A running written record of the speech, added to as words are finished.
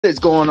What is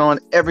going on,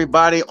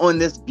 everybody, on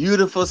this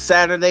beautiful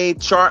Saturday?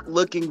 Chart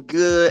looking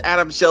good.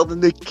 Adam Shelton,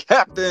 the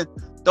captain,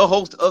 the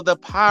host of the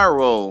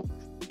Pyro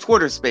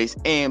Twitter Space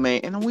AMA.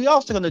 And we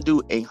also going to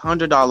do a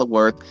 $100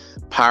 worth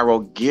Pyro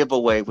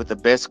giveaway with the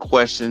best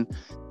question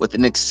with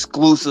an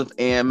exclusive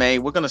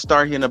AMA. We're going to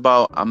start here in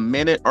about a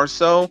minute or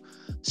so.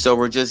 So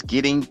we're just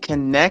getting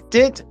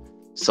connected.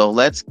 So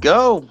let's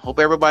go. Hope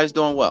everybody's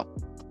doing well.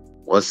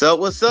 What's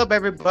up,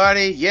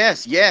 everybody?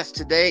 Yes,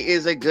 today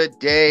is a good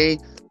day.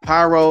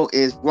 Pyro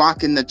is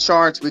rocking the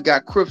charts. We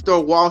got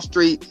Crypto Wall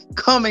Street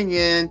coming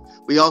in.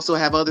 We also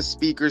have other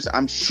speakers.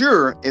 I'm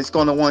sure it's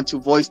going to want to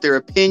voice their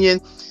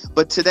opinion.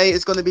 But today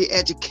is going to be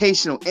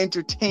educational,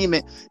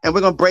 entertainment, and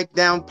we're going to break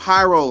down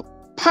Pyro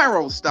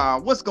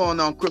style. What's going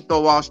on,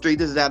 Crypto Wall Street?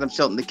 This is Adam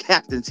Shelton. The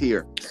captain's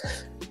here.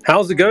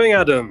 How's it going,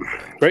 Adam?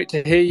 Great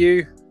to hear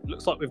you.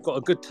 Looks like we've got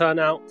a good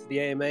turnout for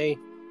the AMA.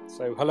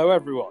 So hello,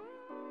 everyone.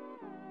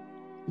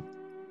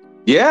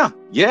 Yeah.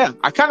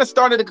 I kind of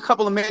started a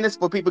couple of minutes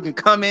where people can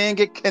come in,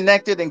 get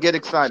connected, and get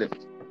excited.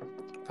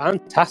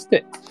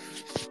 Fantastic.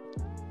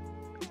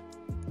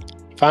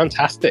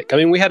 I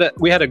mean, we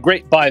had a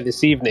great buy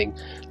this evening.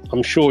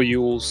 I'm sure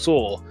you all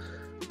saw,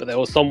 but there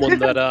was someone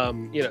that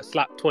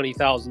slapped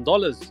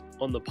 $20,000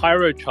 on the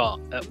Pyro chart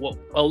at what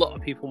a lot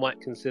of people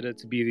might consider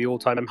to be the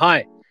all-time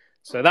high.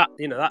 So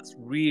that's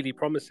really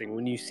promising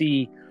when you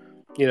see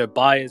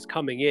buyers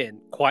coming in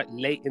quite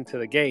late into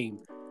the game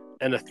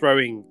and are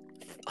throwing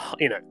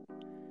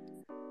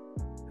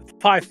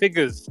five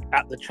figures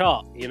at the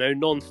chart,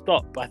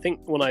 non-stop. I think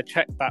when I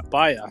checked that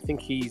buyer, I think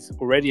he's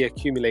already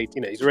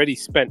accumulating, he's already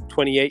spent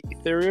 28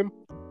 Ethereum,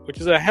 which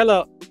is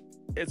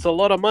it's a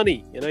lot of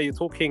money. You're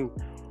talking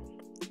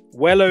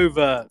well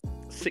over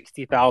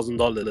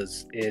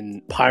 $60,000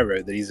 in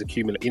Pyro that he's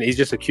accumulating. He's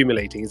just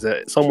accumulating. He's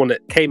someone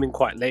that came in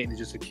quite late and is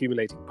just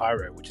accumulating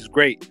Pyro, which is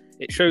great.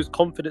 It shows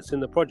confidence in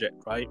the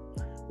project, right?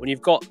 When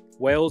you've got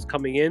whales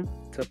coming in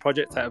to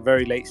projects at a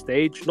very late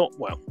stage,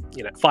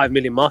 5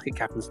 million market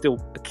cap and still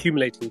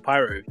accumulating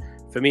Pyro,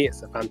 for me,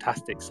 it's a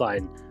fantastic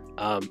sign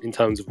in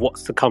terms of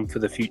what's to come for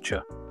the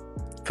future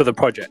for the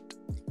project.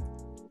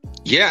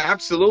 Yeah,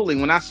 absolutely.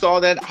 When I saw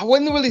that, I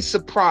wasn't really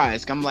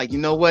surprised. I'm like, you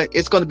know what?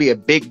 It's going to be a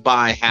big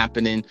buy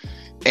happening.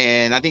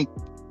 And I think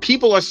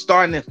people are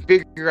starting to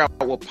figure out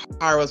what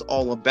Pyro is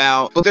all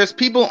about. But there's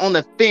people on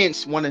the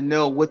fence want to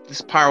know what this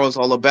Pyro is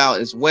all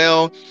about as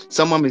well.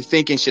 Someone is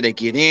thinking, should they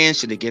get in?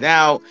 Should they get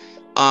out?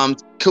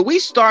 Could we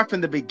start from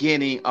the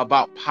beginning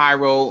about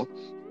Pyro?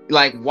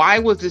 Like, why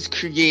was this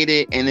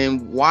created? And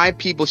then why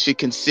people should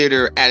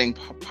consider adding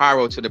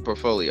Pyro to the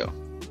portfolio?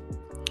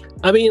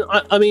 I mean,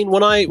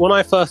 when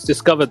I first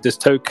discovered this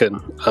token,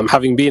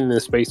 having been in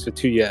the space for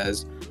 2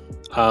 years,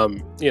 I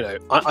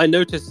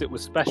noticed it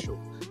was special.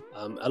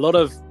 A lot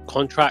of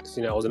contracts,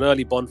 I was an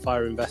early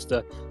bonfire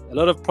investor. A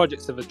lot of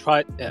projects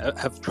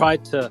have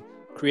tried to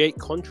create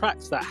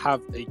contracts that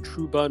have a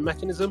true burn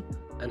mechanism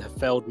and have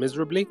failed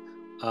miserably.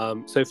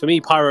 So for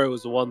me, Pyro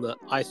was the one that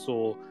I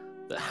saw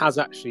that has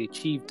actually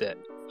achieved it,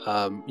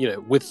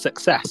 with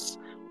success,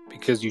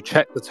 because you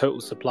check the total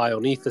supply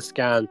on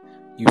Etherscan,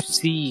 you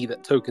see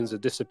that tokens are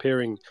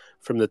disappearing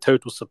from the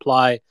total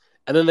supply,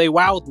 and then they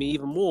wowed me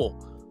even more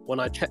when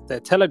I checked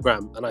their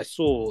Telegram and I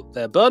saw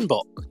their burn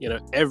bot.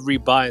 Every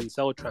buy and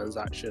sell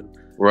transaction,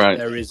 right,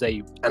 there is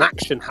an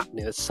action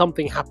happening. There's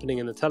something happening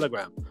in the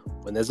Telegram.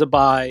 When there's a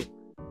buy,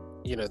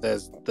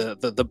 there's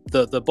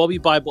the Bobby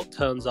buy bot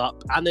turns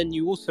up, and then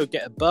you also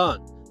get a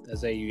burn.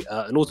 There's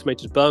an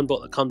automated burn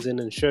bot that comes in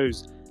and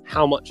shows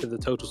how much of the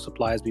total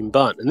supply has been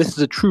burnt, and this is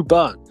a true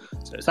burn.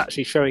 So it's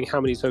actually showing how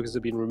many tokens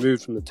have been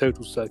removed from the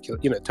total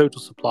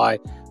total supply.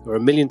 There were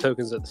 1 million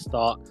tokens at the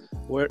start.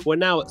 We're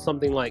now at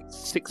something like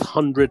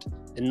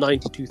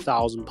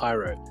 692,000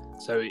 Pyro.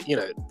 So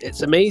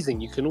it's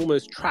amazing. You can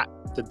almost track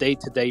the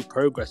day-to-day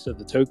progress of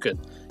the token.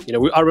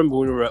 I remember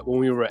when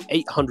we were at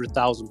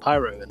 800,000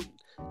 Pyro, and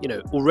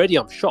already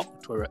I'm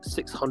shocked we're at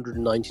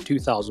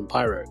 692,000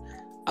 Pyro.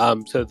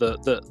 So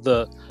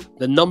the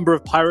number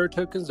of Pyro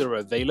tokens that are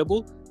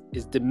available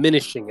is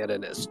diminishing at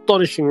an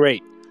astonishing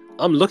rate.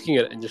 I'm looking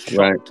at it and just shocked.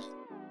 Right.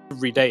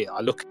 Every day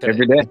I look at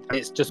it,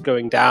 it's just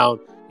going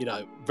down.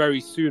 Very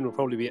soon we'll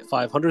probably be at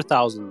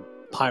 500,000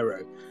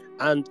 Pyro.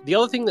 And the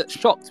other thing that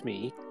shocked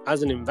me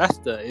as an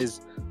investor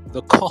is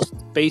the cost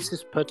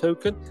basis per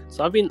token.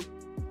 So I've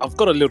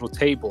got a little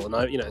table, and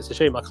it's a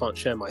shame I can't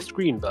share my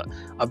screen, but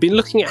I've been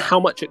looking at how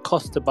much it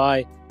costs to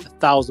buy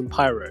 1,000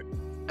 Pyro,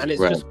 and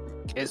it's just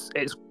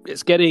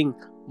it's getting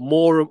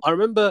more. I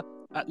remember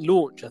at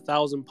launch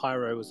 1,000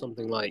 Pyro was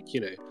something like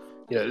it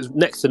was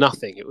next to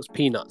nothing. It was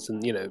peanuts,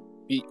 and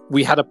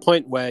we had a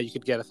point where you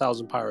could get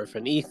 1,000 Pyro for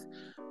an ETH,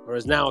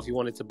 whereas now if you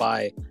wanted to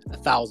buy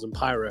 1,000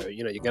 Pyro,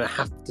 you're going to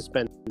have to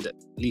spend at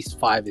least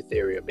 5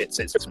 Ethereum. It's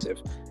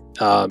expensive.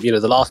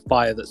 The last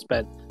buyer that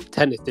spent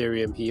 10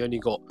 Ethereum, he only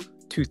got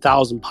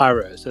 2,000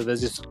 Pyro. So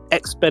there's this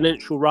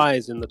exponential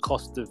rise in the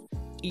cost of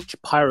each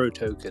Pyro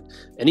token.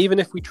 And even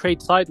if we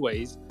trade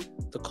sideways,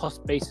 the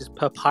cost basis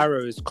per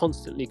Pyro is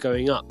constantly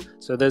going up.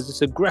 So there's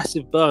this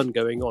aggressive burn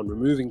going on,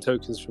 removing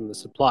tokens from the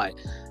supply.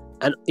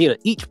 And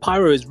each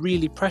Pyro is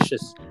really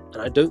precious,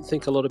 and I don't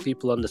think a lot of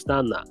people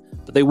understand that,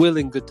 but they will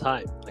in good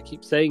time. I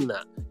keep saying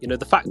that.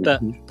 The fact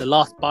that the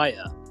last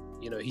buyer,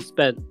 he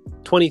spent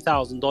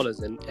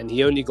 $20,000 and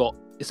he only got,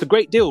 it's a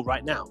great deal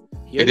right now.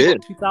 He only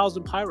got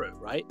 2,000 Pyro,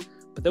 right?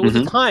 But there was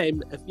a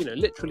time,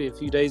 literally a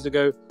few days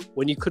ago,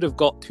 when you could have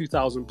got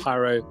 2,000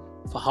 Pyro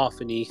for half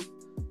an ETH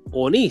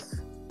or an ETH.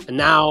 And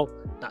now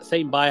that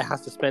same buyer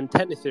has to spend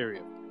 10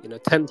 Ethereum,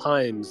 10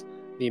 times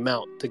the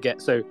amount to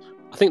get. So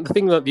I think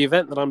the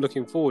event that I'm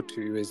looking forward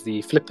to is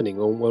the flippening,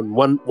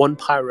 when one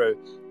Pyro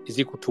is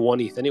equal to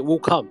one ETH, and it will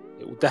come.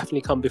 It will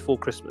definitely come before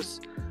Christmas,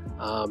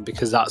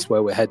 because that's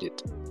where we're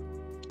headed.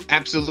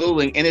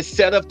 Absolutely. And it's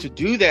set up to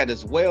do that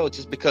as well,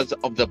 just because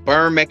of the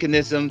burn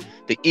mechanism,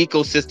 the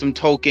ecosystem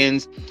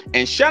tokens.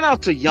 And shout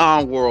out to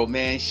Yon World,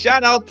 man.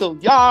 Shout out to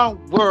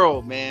Yon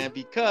World, man,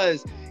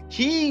 because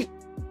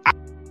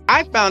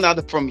I found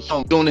out from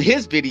him doing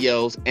his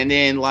videos, and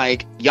then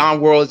like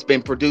Yon World has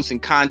been producing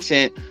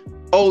content,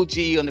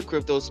 OG on the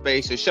crypto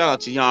space. So shout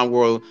out to Yon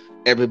World,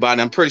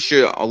 everybody. I'm pretty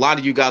sure a lot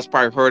of you guys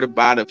probably heard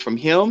about it from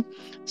him.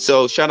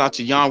 So shout out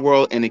to Yon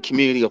World and the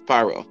community of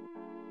Pyro.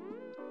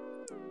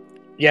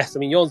 Yes, I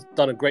mean, Yon's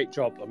done a great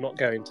job. I'm not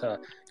going to,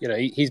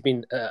 he's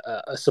been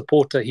a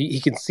supporter. He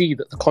can see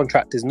that the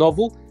contract is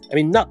novel. I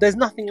mean, there's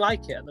nothing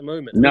like it at the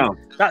moment. No. I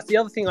mean, that's the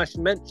other thing I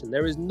should mention.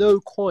 There is no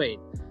coin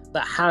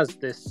that has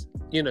this,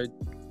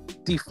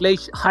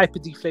 hyper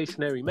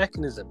deflationary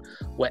mechanism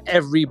where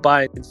every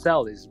buy and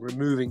sell is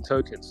removing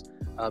tokens.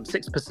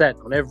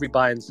 6% on every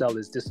buy and sell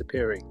is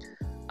disappearing.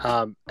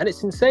 And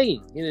it's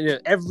insane.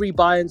 Every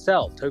buy and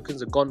sell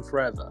tokens are gone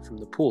forever from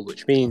the pool,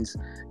 which means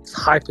it's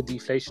hyper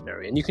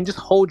deflationary. And you can just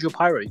hold your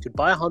Pyro. You could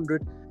buy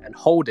 100 and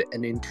hold it,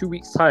 and in 2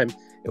 weeks' time,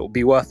 it will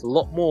be worth a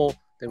lot more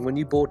than when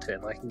you bought it.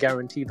 And I can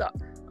guarantee that.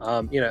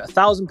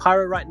 1,000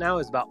 Pyro right now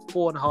is about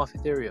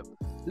 4.5 Ethereum.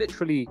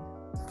 Literally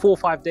 4 or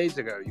 5 days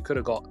ago, you could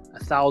have got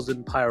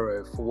 1,000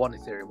 Pyro for 1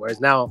 Ethereum,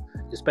 whereas now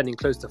you're spending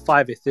close to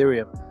 5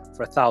 Ethereum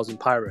for 1,000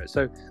 Pyro.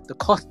 So the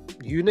cost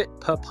unit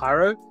per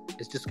Pyro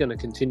is just going to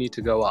continue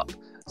to go up.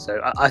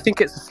 So I think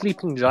it's a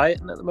sleeping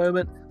giant at the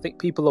moment. I think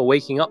people are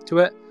waking up to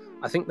it.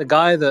 I think the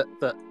guy that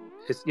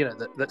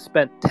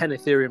spent 10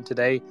 Ethereum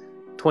today,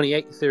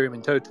 28 Ethereum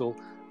in total,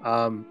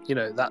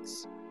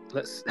 that's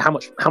how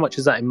much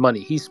is that in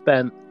money? He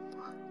spent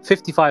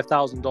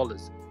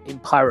 $55,000 in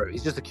Pyro.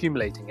 He's just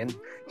accumulating, and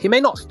he may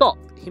not stop.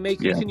 He may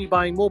continue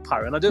buying more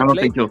Pyro, and I don't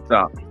think he'll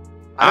stop.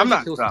 I'm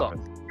not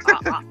stopping.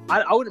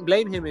 I wouldn't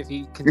blame him if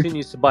he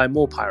continues to buy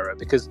more Pyro,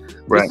 because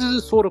this is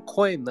the sort of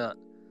coin that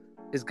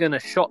is going to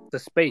shock the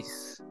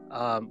space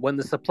when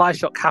the supply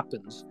shock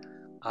happens,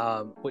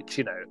 which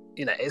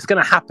it's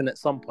going to happen at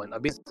some point.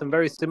 I've been some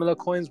very similar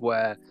coins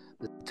where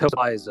the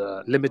supply is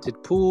a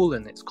limited pool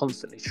and it's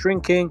constantly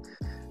shrinking,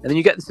 and then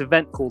you get this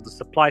event called the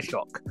supply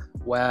shock,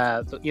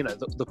 where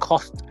the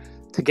cost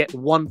to get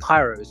one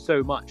Pyro is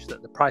so much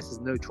that the price has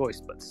no choice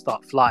but to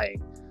start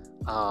flying.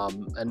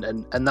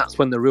 And that's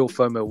when the real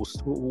FOMO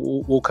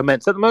will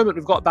commence. At the moment,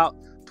 we've got about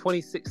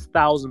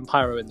 26,000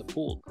 Pyro in the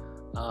pool.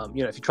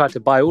 If you try to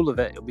buy all of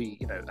it, it'll be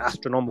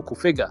astronomical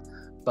figure.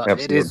 But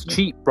Absolutely. It is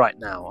cheap right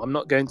now. I'm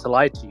not going to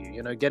lie to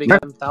you. Getting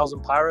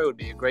 10,000 Pyro would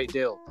be a great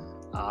deal.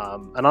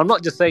 And I'm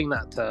not just saying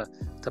that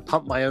to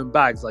pump my own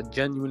bags. I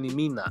genuinely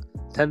mean that.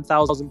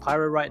 10,000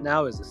 Pyro right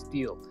now is a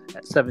steal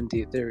at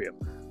 70 Ethereum.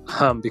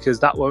 Because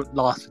that won't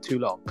last for too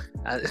long,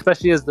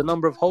 especially as the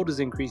number of holders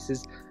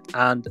increases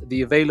and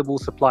the available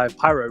supply of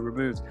Pyro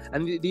removes.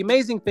 And the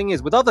amazing thing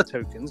is, with other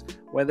tokens,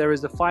 where there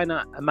is a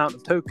finite amount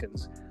of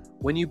tokens,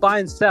 when you buy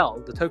and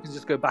sell, the tokens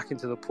just go back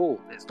into the pool.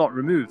 It's not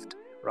removed,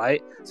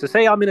 right? So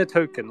say I'm in a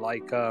token,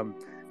 like a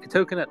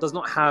token that does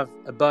not have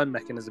a burn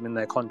mechanism in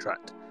their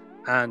contract,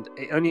 and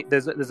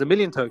there's a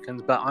million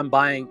tokens, but I'm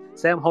buying,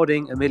 say I'm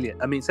holding a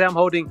million. Say I'm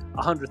holding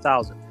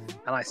 100,000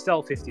 and I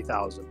sell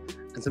 50,000.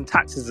 And some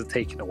taxes are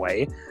taken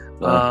away.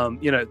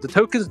 The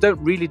tokens don't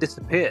really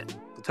disappear.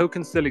 The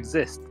tokens still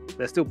exist.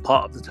 They're still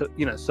part of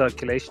the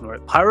circulation. Where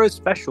Pyro is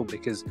special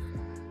because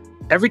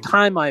every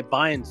time I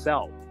buy and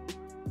sell,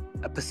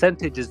 a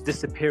percentage is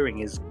disappearing,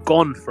 is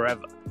gone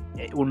forever.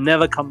 It will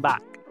never come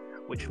back,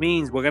 which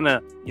means we're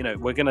gonna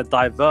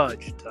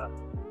diverge to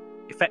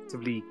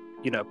effectively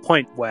a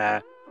point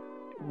where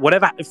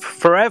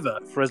forever,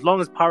 for as long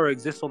as Pyro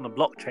exists on the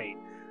blockchain,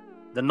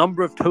 the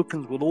number of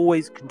tokens will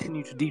always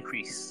continue to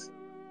decrease.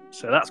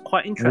 So that's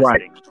quite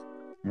interesting.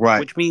 Right.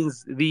 Which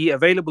means the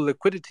available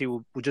liquidity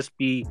will just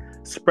be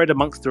spread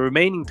amongst the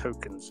remaining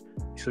tokens.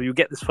 So you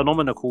get this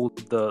phenomena called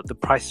the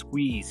price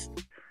squeeze.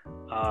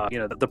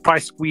 The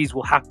price squeeze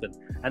will happen.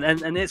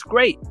 And it's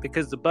great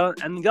because the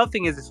other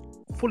thing is it's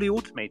fully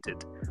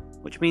automated,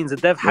 which means the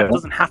dev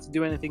doesn't have to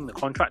do anything. The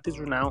contract is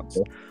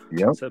renounced.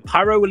 Yep. So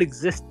Pyro will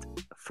exist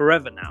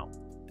forever now.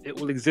 It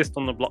will exist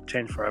on the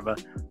blockchain forever,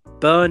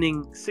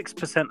 burning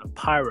 6% of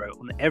Pyro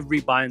on every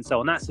buy and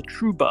sell. And that's a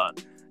true burn.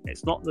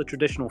 It's not the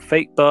traditional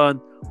fake burn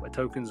where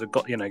tokens are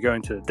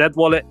going to the dead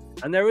wallet.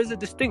 And there is a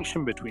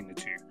distinction between the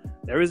two.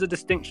 There is a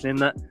distinction in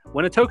that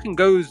when a token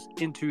goes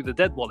into the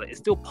dead wallet, it's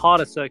still part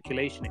of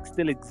circulation. It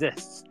still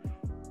exists.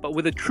 But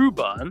with a true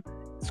burn,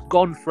 It's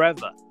gone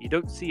forever. You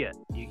don't see it.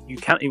 You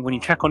can't, when you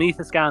check on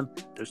Etherscan,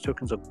 those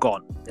tokens are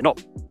gone.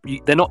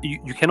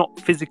 You cannot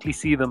physically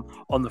see them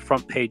on the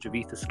front page of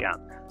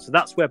Etherscan. So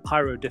that's where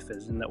Pyro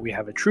differs, in that we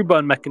have a true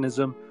burn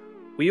mechanism.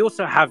 We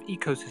also have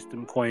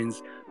ecosystem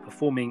coins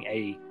performing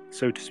a,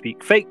 so to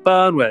speak, fake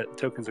burn, where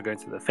tokens are going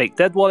to the fake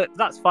dead wallet.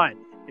 That's fine.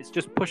 It's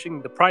just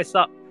pushing the price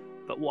up.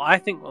 But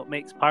what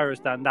makes Pyro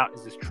stand out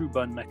is this true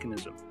burn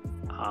mechanism,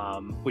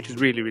 which is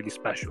really, really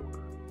special.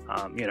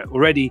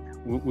 Already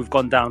we've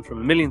gone down from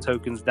 1 million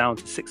tokens down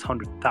to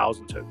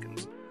 600,000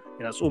 tokens.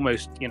 That's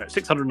almost,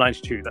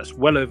 692. That's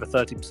well over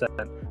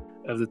 30%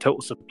 of the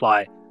total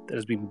supply that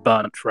has been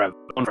burnt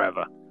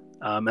forever.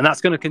 And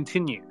that's going to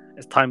continue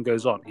as time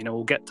goes on.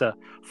 We'll get to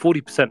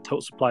 40%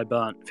 total supply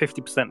burnt,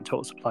 50%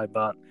 total supply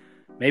burnt,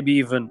 maybe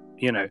even,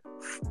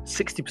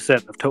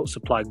 60% of total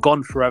supply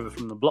gone forever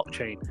from the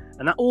blockchain.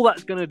 And all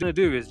that's going to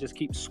do is just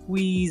keep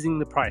squeezing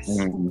the price.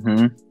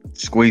 Mm-hmm.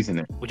 Squeezing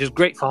it. Which is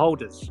great for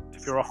holders.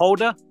 If you're a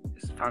holder,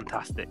 it's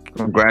fantastic.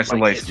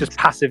 Congratulations. It's just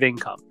passive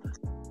income.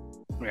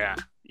 Yeah,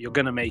 you're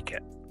going to make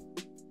it.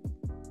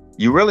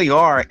 You really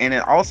are. And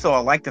I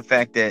like the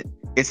fact that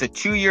it's a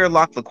 2-year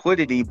lock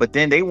liquidity, but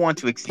then they want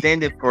to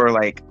extend it for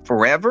like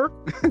forever.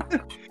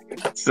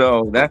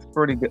 So that's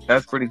pretty good.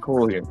 That's pretty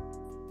cool here.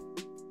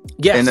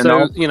 Yeah,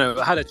 so,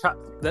 I had a chat.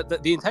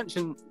 The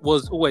intention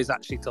was always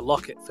actually to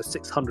lock it for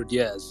 600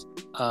 years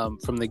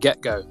from the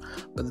get-go.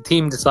 But the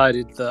team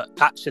decided that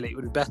actually it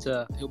would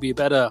be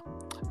better,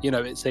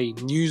 it's a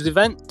news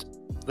event.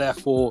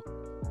 Therefore,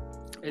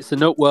 it's a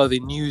noteworthy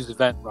news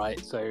event, right?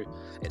 So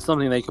it's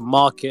something they can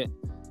market.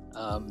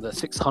 The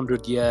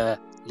 600-year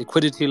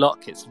liquidity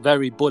lock, it's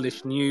very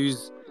bullish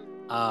news.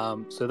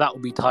 So that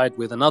will be tied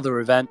with another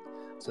event.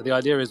 So the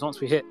idea is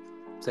once we hit,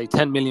 say,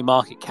 10 million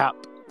market cap,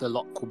 the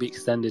lock will be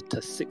extended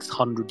to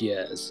 600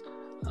 years.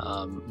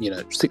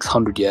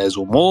 600 years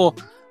or more.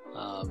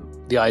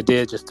 The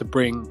idea just to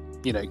bring,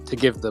 to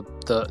give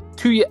the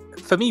 2 year,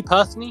 for me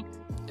personally,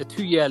 a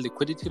 2-year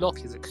liquidity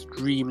lock is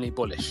extremely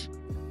bullish.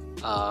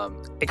 A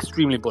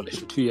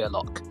 2-year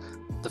lock.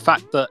 The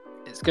fact that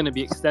it's going to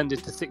be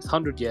extended to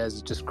 600 years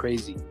is just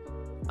crazy.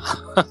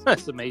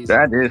 That's amazing.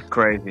 That is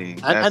crazy.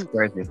 That's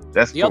crazy.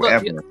 That's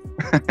forever.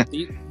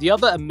 The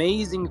other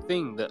amazing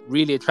thing that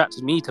really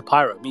attracted me to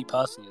Pyro, me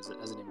personally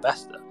as an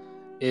investor,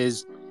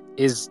 is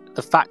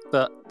the fact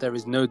that there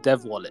is no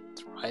dev wallet,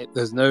 right?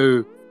 There's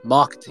no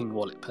marketing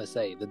wallet per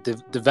se.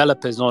 The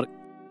developer is not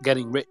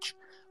getting rich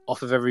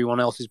off of everyone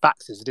else's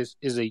backs. It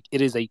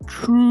is a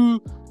true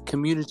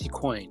community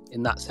coin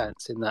in that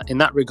sense. In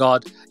that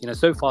regard,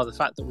 so far the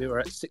fact that we were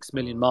at 6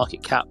 million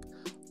market cap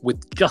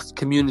with just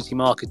community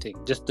marketing,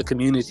 just the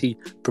community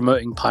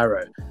promoting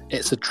Pyro,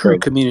 it's a true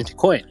community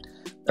coin.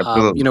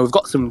 We've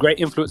got some great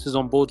influencers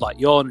on board like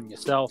Yon and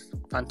yourself,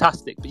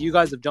 fantastic. But you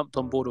guys have jumped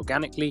on board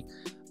organically.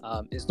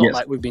 It's not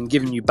like we've been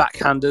giving you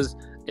backhanders.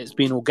 It's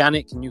been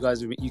organic, and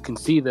you can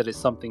see that it's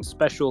something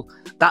special.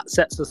 That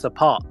sets us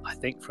apart, I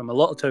think, from a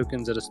lot of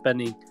tokens that are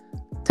spending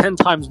 10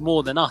 times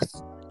more than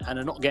us and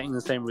are not getting the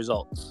same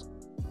results.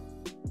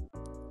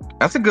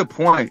 That's a good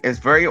point. It's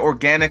very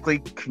organically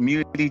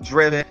community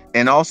driven.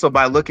 And also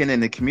by looking in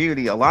the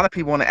community, a lot of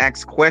people want to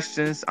ask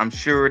questions. I'm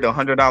sure the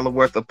 $100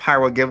 worth of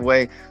Pyro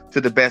giveaway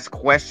to the best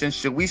questions.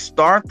 Should we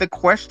start the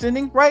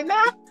questioning right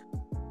now?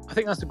 I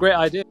think that's a great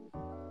idea.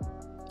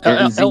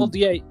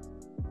 LDA.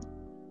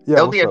 Yeah,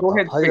 LDA, go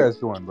ahead. How you guys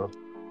doing, bro?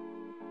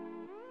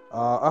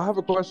 I have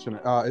a question.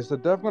 Is the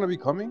dev going to be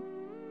coming?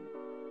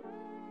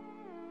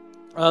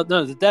 No,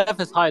 the dev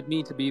has hired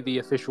me to be the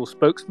official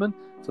spokesman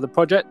for the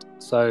project.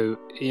 So,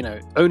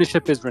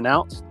 ownership is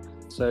renounced.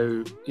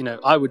 So,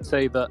 I would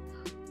say that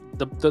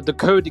the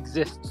code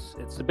exists.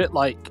 It's a bit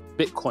like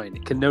Bitcoin.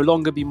 It can no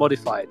longer be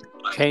modified,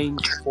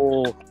 changed,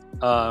 or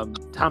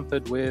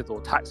tampered with, or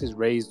taxes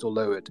raised or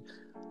lowered.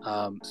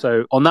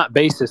 So on that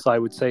basis, I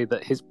would say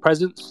that his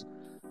presence,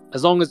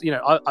 as long as,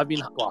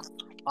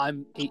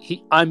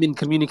 I'm in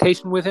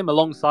communication with him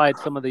alongside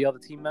some of the other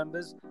team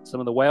members, some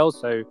of the whales.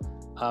 So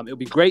it would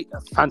be great,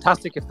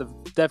 fantastic if the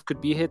dev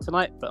could be here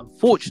tonight. But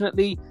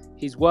unfortunately,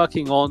 he's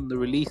working on the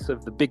release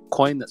of the big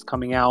coin that's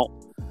coming out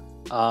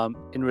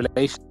in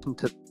relation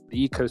to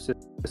the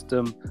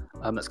ecosystem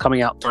that's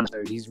coming out.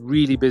 So he's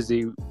really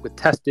busy with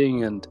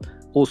testing and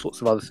all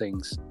sorts of other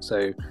things.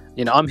 So,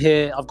 I'm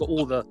here. I've got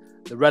all the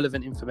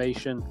relevant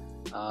information.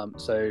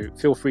 So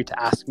feel free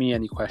to ask me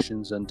any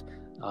questions, and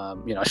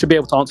I should be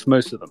able to answer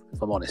most of them,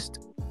 if I'm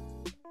honest.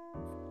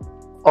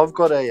 I've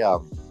got a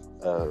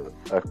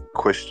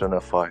question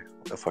if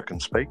I can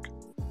speak.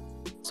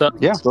 So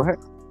yeah, go ahead.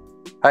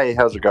 Hey,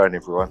 how's it going,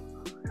 everyone?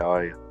 How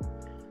are you?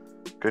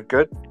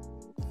 Good.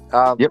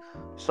 Yep.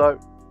 So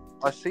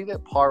I see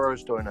that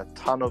Pyro's doing a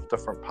ton of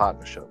different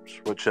partnerships,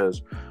 which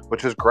is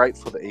great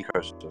for the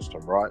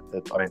ecosystem, right?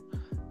 It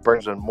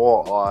brings in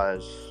more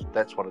eyes.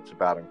 That's what it's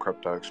about in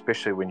crypto,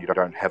 especially when you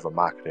don't have a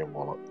marketing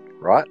wallet,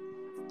 right?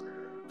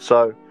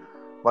 So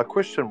my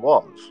question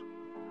was,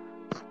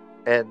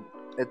 and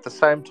at the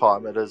same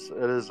time, it is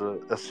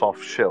a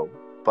soft shell,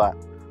 but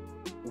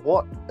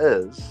what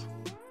is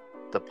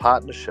the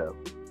partnership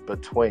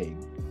between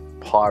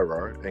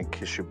Pyro and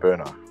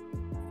Kishiburno?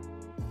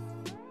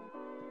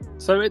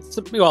 So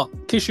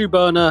Kishu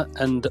Burner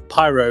and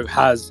Pyro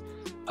has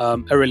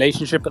a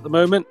relationship at the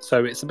moment.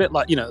 So it's a bit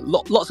like,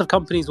 lots of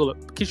companies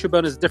Kishu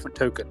Burner is a different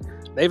token.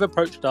 They've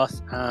approached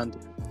us, and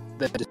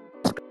there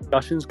are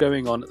discussions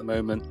going on at the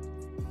moment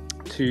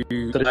to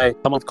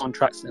come on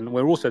contracts. And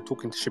we're also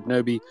talking to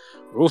Shibnobi.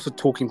 We're also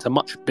talking to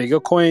much bigger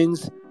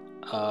coins.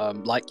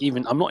 I'm not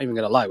even going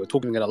to lie. We're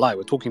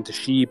talking to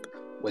Sheep.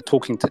 We're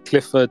talking to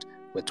Clifford.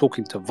 We're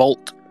talking to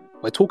Vault.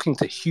 We're talking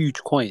to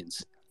huge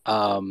coins.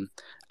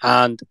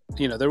 And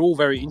they're all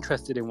very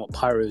interested in what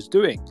Pyro is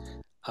doing,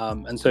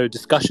 and so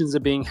discussions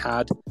are being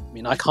had. I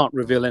mean, I can't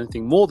reveal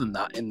anything more than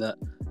that, in that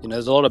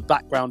there's a lot of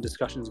background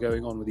discussions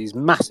going on with these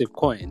massive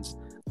coins.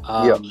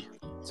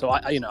 So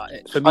I think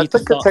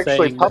it's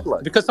actually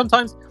public, because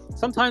sometimes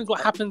what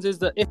happens is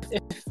that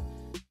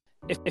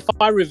if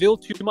I reveal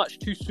too much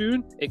too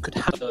soon, it could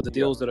have the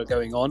deals that are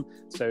going on.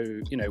 So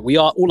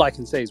all I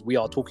can say is we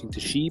are talking to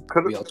Sheep,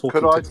 we are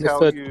talking to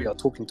Clifford, we are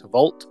talking to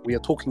Vault, we are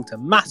talking to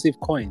massive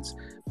coins,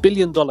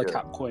 $billion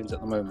cap coins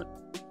at the moment.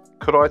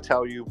 Could I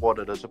tell you what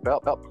it is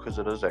about? Because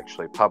it is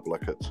actually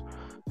public.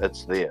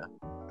 It's there.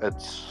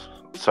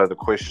 So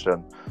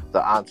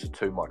the answer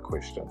to my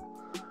question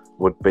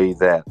would be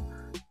that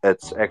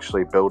it's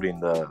actually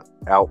building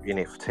our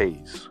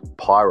NFTs.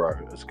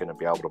 Pyro is going to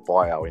be able to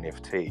buy our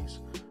NFTs,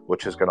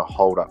 which is going to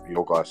hold up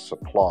your guys'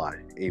 supply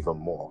even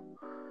more.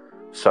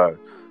 So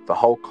the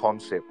whole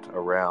concept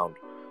around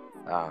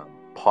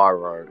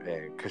Pyro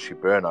and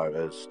Kishiburno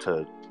is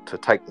to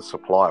take the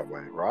supply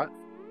away, right?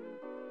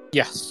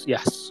 Yes,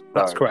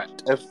 that's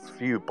correct. If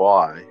you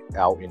buy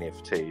our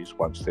NFTs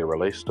once they're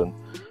released in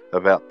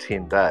about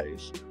 10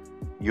 days,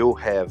 you'll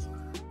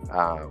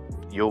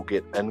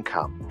get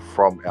income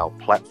from our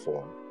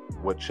platform,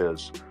 which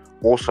is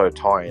also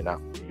tying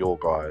up your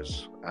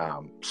guys'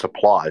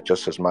 supply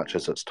just as much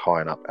as it's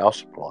tying up our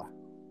supply.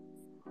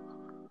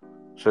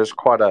 So it's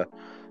quite a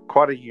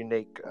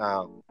unique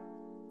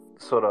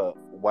sort of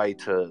way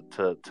to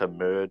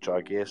merge,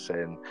 I guess,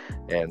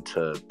 and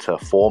to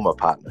form a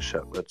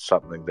partnership. It's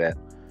something that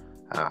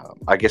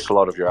I guess a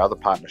lot of your other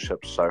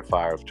partnerships so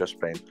far have just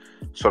been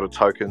sort of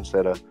tokens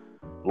that are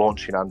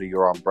launching under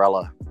your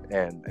umbrella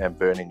and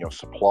burning your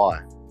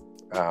supply.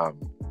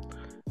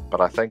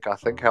 But I think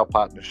our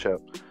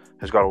partnership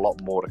has got a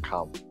lot more to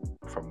come,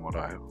 from what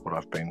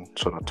I've been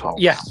sort of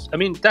told. Yes, I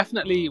mean,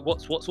 definitely.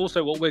 What's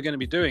also what we're going to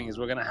be doing is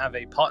we're going to have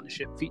a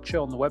partnership feature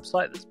on the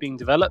website that's being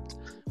developed,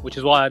 which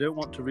is why I don't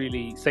want to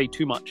really say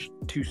too much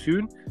too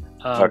soon.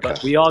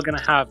 But we are going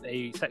to have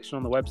a section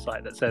on the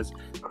website that says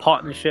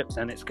partnerships,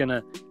 and it's going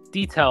to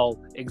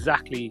detail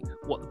exactly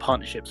what the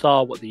partnerships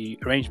are, what the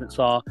arrangements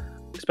are,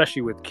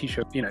 especially with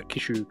Kishiburno,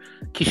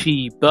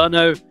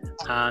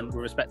 and with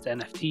respect to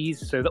NFTs.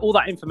 So all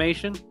that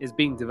information is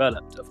being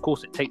developed. Of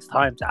course, it takes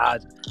time to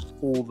add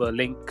all the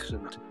links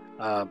and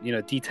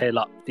detail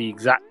up the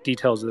exact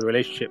details of the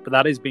relationship, but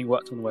that is being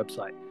worked on the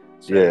website.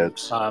 So,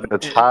 it's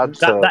hard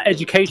that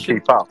education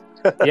keep up.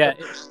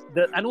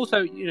 And also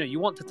you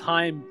want to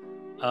time.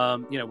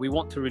 We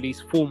want to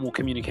release formal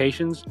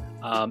communications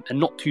and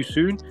not too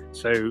soon.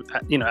 So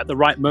at the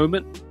right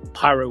moment,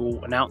 Pyro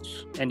will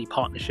announce any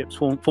partnerships,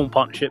 form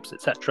partnerships,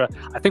 etc.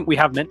 I think we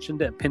have mentioned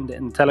it and pinned it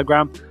in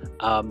Telegram,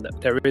 that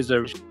there is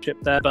a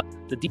relationship there, but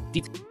the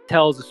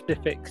details, the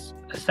specifics,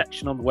 a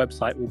section on the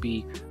website will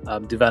be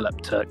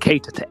developed to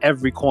cater to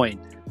every coin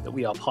that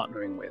we are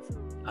partnering with.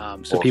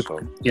 So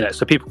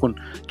awesome. people can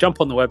jump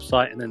on the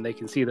website and then they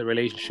can see the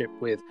relationship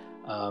with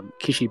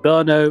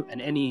Kishiburno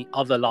and any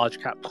other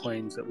large cap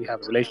coins that we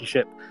have a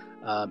relationship,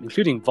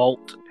 including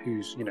Vault,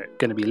 who's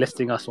going to be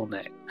listing us on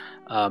their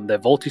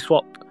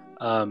VaultiSwap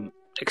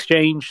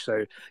exchange.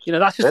 So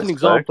that's an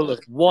example of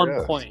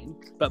one coin,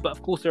 but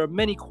of course there are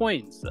many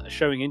coins that are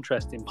showing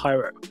interest in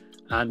Pyro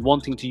and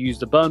wanting to use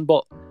the burn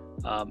bot.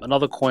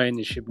 Another coin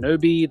is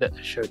Shibnobi that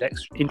showed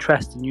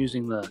interest in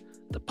using the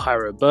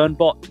Pyro burn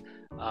bot.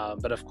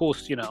 But of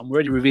course, I'm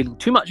already revealing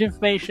too much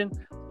information.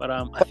 But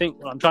I think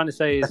what I'm trying to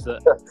say is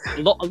that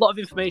a lot of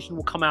information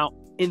will come out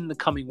in the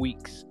coming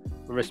weeks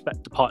with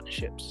respect to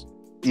partnerships.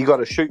 You got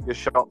to shoot your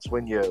shots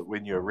when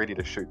you're ready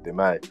to shoot them,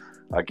 eh?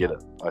 I get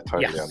it. I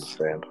totally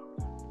understand.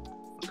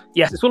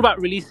 Yes, it's all about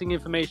releasing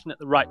information at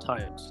the right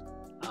times.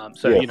 The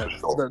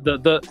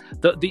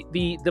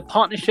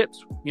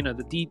partnerships,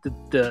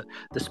 the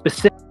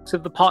specifics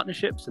of the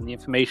partnerships and the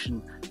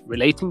information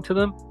relating to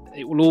them,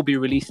 it will all be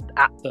released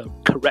at the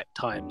correct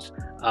times.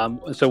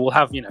 And so we'll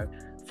have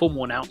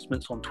formal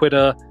announcements on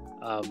Twitter.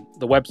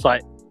 The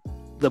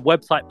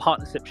website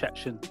partnership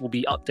section will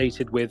be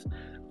updated with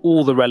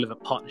all the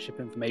relevant partnership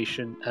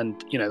information,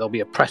 and there'll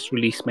be a press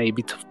release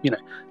maybe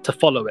to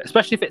follow it,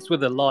 especially if it's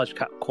with a large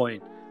cap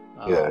coin.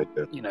 The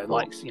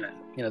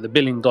 $1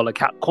 billion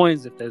cap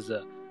coins. If there's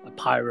a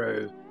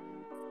Pyro,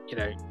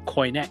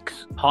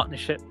 CoinX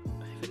partnership,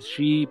 if it's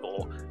Sheep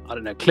or I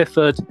don't know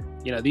Clifford,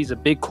 these are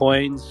big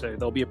coins, so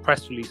there'll be a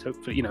press release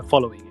hopefully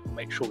following it. We'll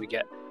make sure we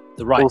get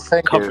the right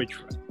coverage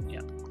for it.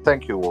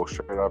 Thank you, Wall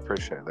Street. I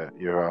appreciate that.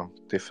 You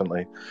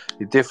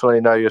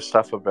definitely know your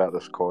stuff about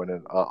this coin,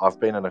 and I've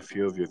been in a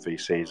few of your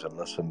VCs and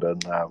listened,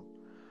 and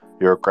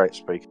you're a great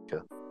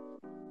speaker.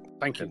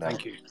 Thank you.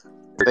 Thank you.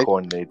 Every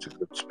coin needs a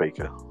good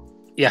speaker.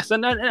 Yes,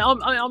 and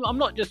I'm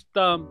not just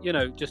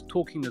just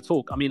talking the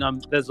talk. I mean,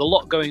 there's a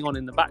lot going on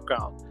in the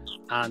background,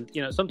 and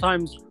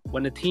sometimes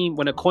when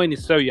a coin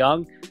is so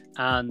young,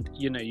 and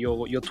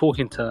you're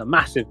talking to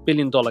massive $1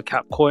 billion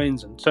cap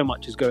coins, and so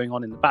much is going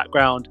on in the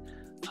background.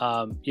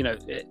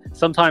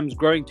 Sometimes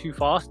growing too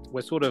fast,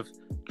 we're sort of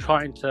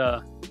trying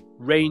to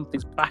rein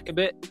things back a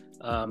bit,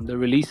 the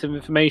release of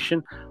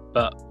information.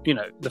 But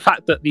the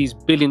fact that these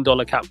 $1 billion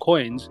cap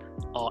coins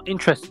are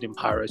interested in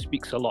Pyro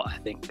speaks a lot, I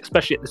think,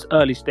 especially at this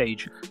early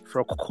stage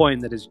for a coin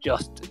that is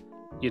just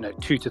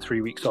 2 to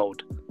 3 weeks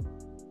old.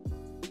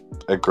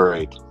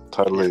 Agreed.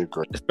 Totally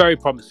agree. It's very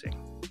promising.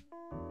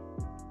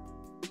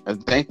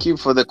 And thank you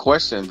for the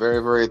question.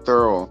 Very, very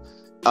thorough.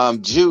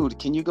 Jude,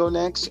 can you go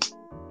next?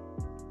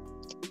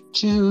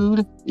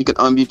 Jude, you can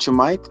unmute your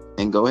mic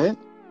and go ahead.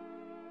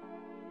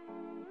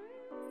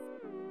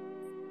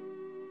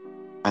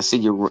 I see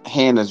your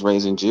hand is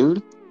raising,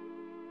 Jude.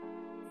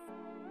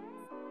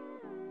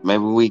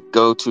 Maybe we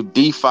go to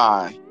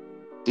DeFi.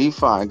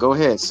 DeFi, go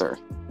ahead, sir.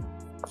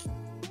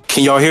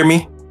 Can y'all hear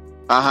me?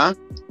 Uh-huh.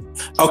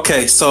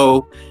 Okay,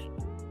 so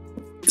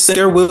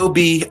there will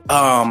be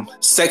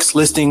sex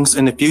listings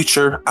in the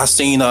future. I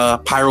seen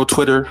Pyro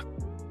Twitter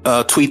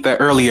tweet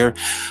that earlier.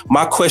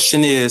 My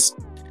question is,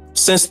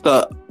 since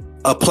the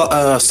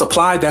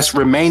supply that's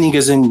remaining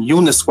is in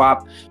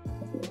Uniswap,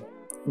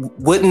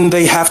 wouldn't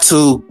they have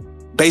to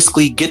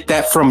basically get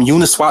that from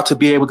Uniswap to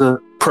be able to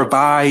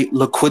provide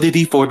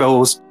liquidity for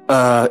those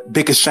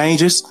big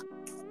exchanges?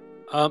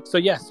 So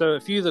a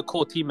few of the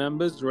core team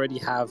members already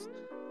have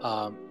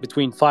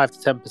between 5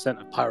 to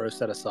 10% of Pyro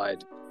set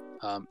aside.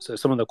 So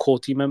some of the core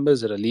team members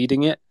that are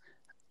leading it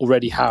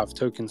already have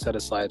tokens set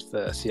aside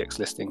for CX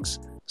listings.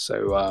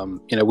 So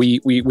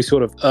we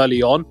sort of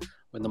early on,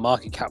 when the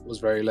market cap was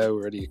very low,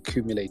 we already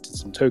accumulated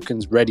some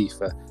tokens ready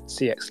for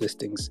CX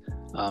listings.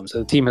 So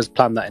the team has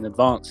planned that in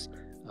advance.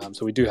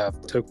 So we do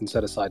have tokens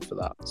set aside for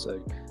that. So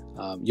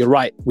you're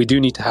right. We do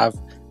need to have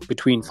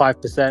between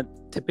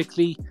 5%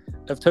 typically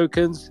of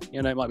tokens.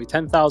 It might be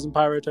 10,000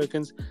 Pyro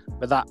tokens,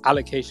 but that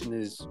allocation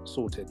is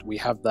sorted. We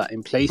have that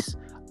in place.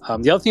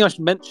 The other thing I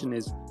should mention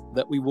is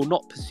that we will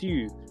not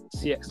pursue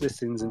CX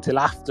listings until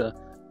after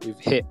we've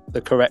hit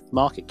the correct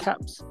market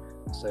caps.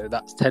 So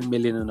that's 10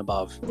 million and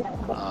above.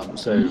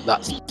 So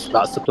that's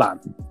the plan.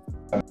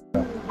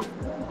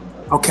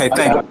 Okay,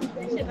 thank you.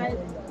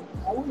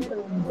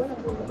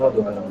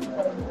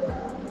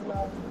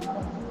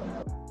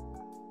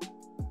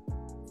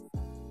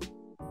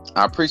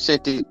 I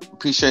appreciate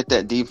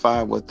that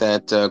DeFi with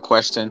that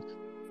question,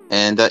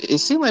 and it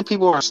seemed like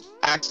people are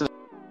asking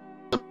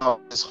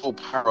about this whole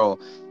Pyro.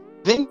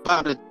 Think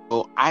about it,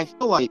 though. I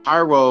feel like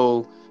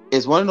Pyro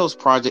is one of those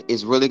projects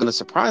is really going to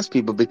surprise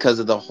people because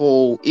of the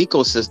whole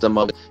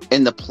ecosystem of it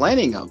and the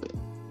planning of it.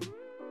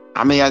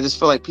 I mean, I just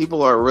feel like people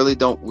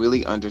don't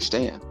really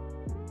understand.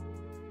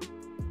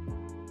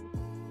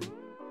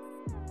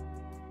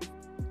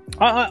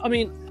 I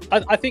mean,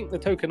 I think the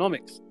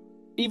tokenomics,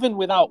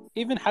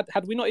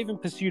 had we not even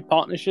pursued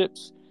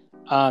partnerships,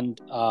 and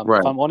Right.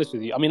 if I'm honest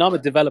with you, I mean, I'm a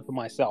developer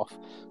myself,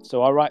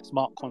 so I write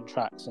smart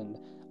contracts, and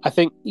I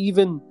think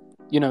even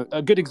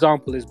a good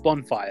example is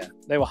Bonfire.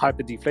 They were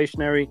hyper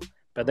deflationary,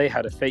 but they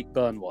had a fake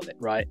burn wallet,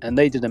 right? And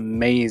they did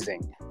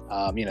amazing.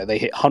 They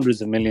hit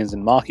hundreds of millions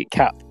in market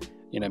cap.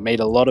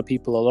 Made a lot of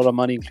people a lot of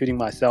money, including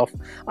myself.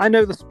 I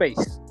know the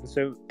space,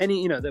 so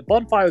the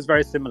Bonfire was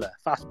very similar,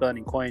 fast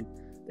burning coin.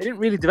 They didn't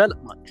really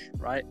develop much,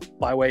 right?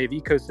 By way of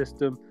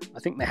ecosystem, I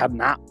think they had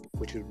an app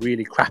which was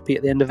really crappy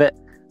at the end of it.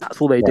 That's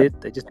all they did.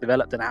 They just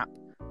developed an app.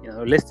 They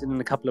were listed in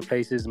a couple of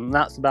places, and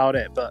that's about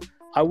it. But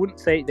I wouldn't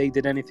say they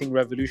did anything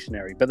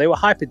revolutionary, but they were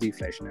hyper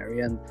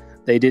deflationary, and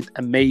they did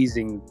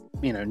amazing,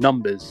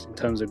 numbers in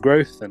terms of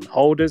growth and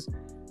holders.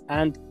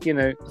 And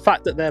the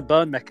fact that their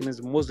burn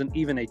mechanism wasn't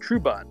even a true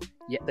burn,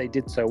 yet they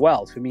did so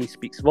well, for me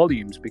speaks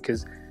volumes,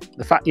 because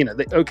the fact,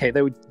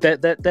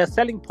 their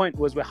selling point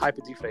was we're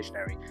hyper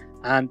deflationary,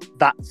 and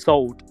that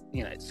sold,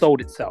 it sold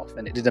itself,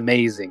 and it did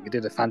amazing. It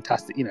did a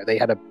fantastic, they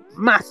had a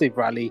massive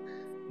rally,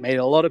 made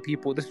a lot of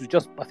people. This was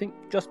just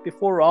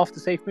before or after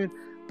SafeMoon,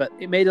 but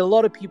it made a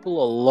lot of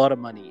people a lot of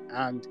money,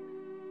 and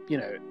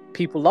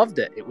people loved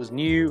it. It was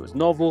new, it was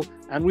novel,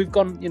 and we've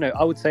gone,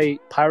 I would say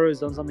Pyro has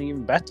done something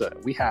even better.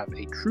 We have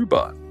a true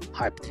burn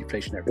hyper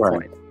deflationary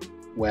coin,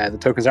 where the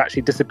tokens are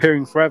actually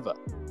disappearing forever,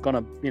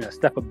 gonna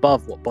step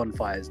above what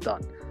Bonfire has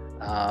done.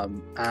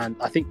 And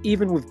I think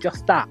even with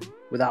just that,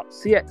 without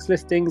CX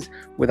listings,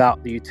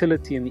 without the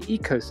utility and the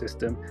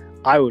ecosystem,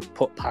 I would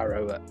put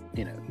Pyro at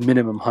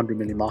minimum 100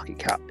 million market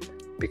cap,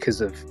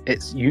 because of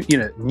its new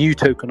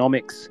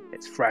tokenomics.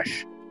 It's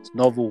fresh, it's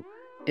novel,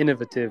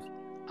 innovative.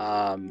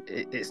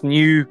 It's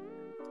new.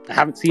 I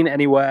haven't seen it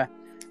anywhere,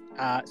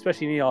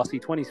 especially in the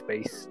RC20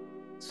 space.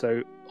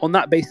 So on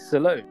that basis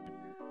alone,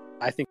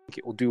 I think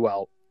it will do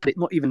well. It's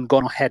not even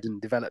gone ahead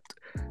and developed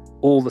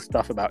all the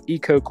stuff about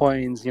eco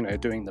coins,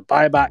 doing the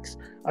buybacks.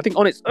 I think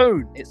on its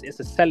own, it's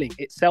a selling.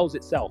 It sells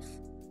itself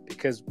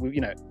because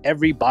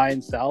every buy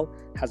and sell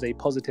has a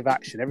positive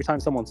action. Every time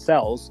someone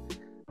sells,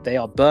 they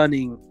are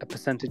burning a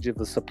percentage of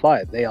the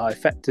supply. They are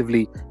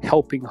effectively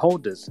helping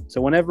holders.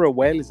 So whenever a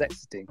whale is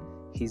exiting,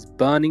 he's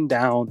burning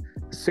down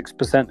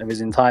 6% of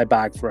his entire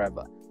bag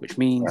forever, which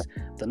means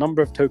the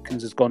number of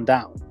tokens has gone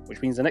down,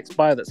 which means the next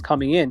buyer that's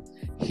coming in,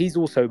 he's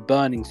also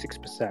burning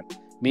 6%,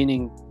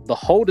 meaning the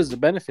holders are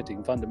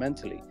benefiting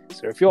fundamentally.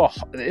 So if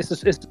it's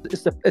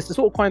the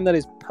sort of coin that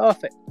is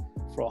perfect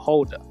for a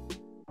holder,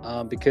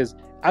 because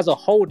as a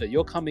holder,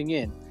 you're coming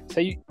in,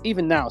 say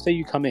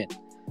you come in,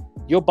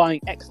 you're buying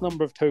X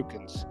number of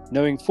tokens,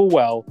 knowing full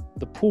well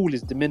the pool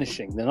is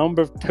diminishing. The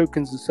number of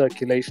tokens in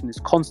circulation is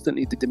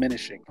constantly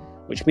diminishing,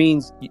 which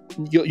means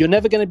you're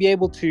never going to be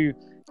able to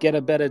get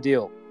a better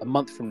deal a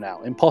month from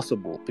now.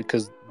 Impossible,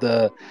 because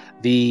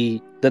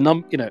every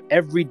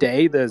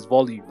day there's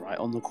volume right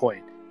on the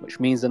coin, which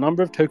means the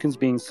number of tokens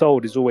being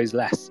sold is always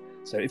less.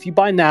 So if you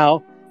buy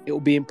now, it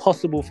will be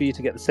impossible for you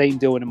to get the same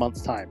deal in a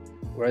month's time.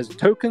 Whereas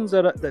tokens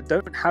that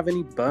don't have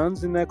any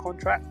burns in their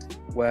contract,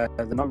 where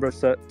the number of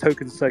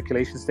tokens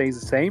circulation stays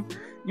the same,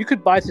 you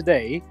could buy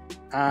today,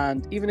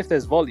 and even if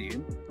there's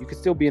volume, you could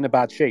still be in a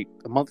bad shape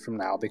a month from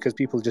now because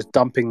people are just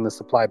dumping the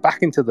supply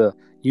back into the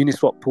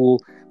Uniswap pool.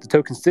 The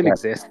tokens still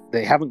exist.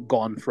 They haven't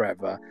gone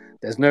forever.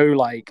 There's no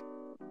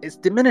it's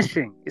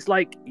diminishing. It's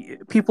like I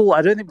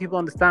don't think people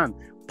understand.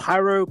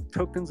 Pyro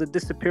tokens are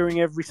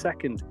disappearing every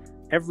second,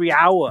 every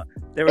hour.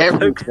 There are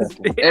tokens.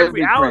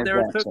 Every hour there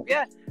are tokens.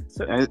 Yeah.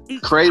 So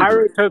each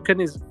Pyro token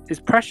is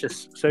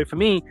precious. So for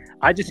me,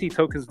 I just see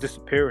tokens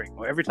disappearing.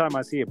 Or every time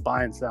I see a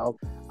buy and sell,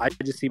 I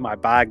just see my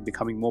bag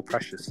becoming more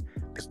precious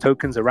because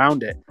tokens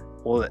around it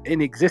or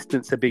in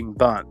existence are being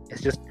burnt.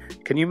 It's just,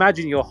 can you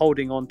imagine you're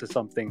holding on to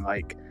something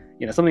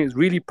something that's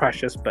really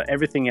precious, but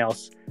everything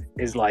else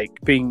is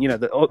being,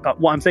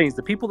 what I'm saying is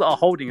the people that are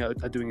holding are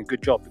doing a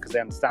good job because they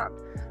understand.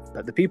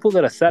 But the people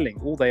that are selling,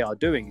 all they are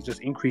doing is just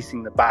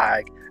increasing the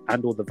bag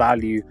and or the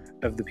value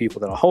of the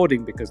people that are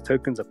holding, because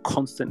tokens are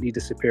constantly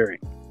disappearing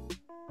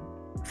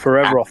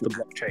forever off the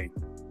blockchain.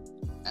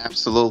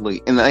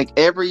 Absolutely. And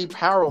every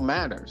Pyro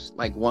matters.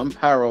 One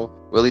Pyro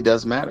really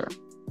does matter.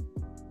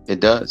 It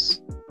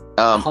does.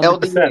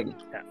 LDA.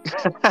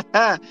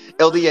 Yeah.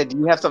 LDA, do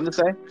you have something to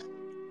say?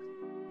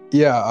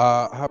 Yeah,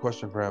 I have a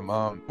question for him.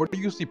 Where do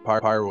you see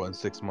Pyro in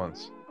 6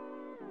 months?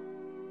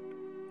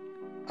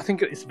 I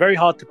think it's very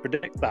hard to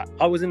predict that.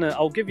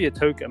 I'll give you a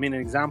token. An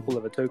example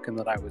of a token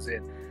that I was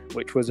in,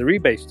 which was a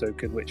rebase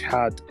token, which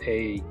had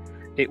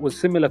it was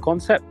similar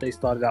concept. They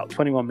started out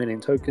 21 million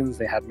tokens.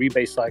 They had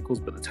rebase cycles,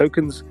 but the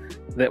tokens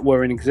that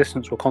were in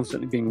existence were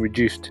constantly being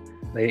reduced.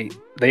 They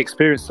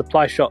experienced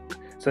supply shock.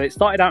 So it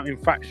started out in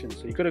fractions.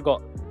 So you could have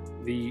got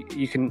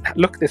you can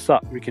look this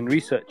up. We can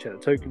research it.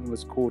 The token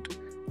was called,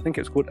 I think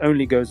it was called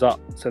Only Goes Up.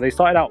 So they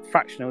started out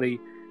fractionally,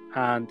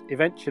 and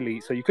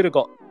eventually, so you could have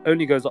got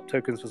Only Goes Up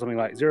tokens for something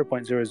like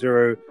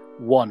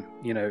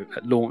 0.001,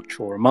 at launch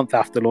or a month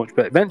after launch.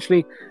 But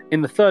eventually,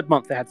 in the third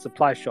month, they had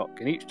supply shock,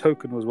 and each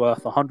token was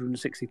worth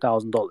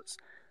 $160,000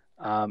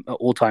 at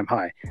all-time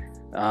high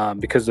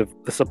because of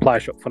the supply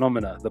shock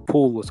phenomena. The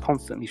pool was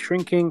constantly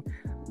shrinking.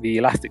 The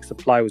elastic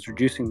supply was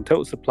reducing the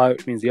total supply,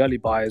 which means the early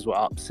buyers were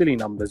up silly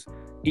numbers,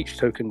 each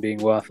token being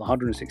worth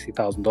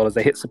 $160,000.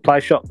 They hit supply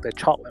shock. Their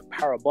chart went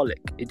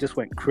parabolic. It just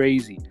went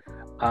crazy.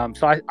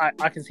 So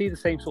I can see the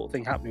same sort of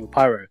thing happening with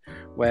Pyro,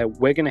 where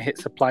we're going to hit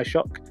supply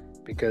shock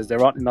because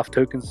there aren't enough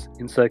tokens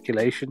in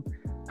circulation,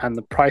 and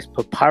the price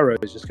per Pyro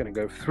is just going to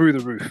go through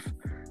the roof.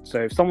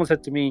 So if someone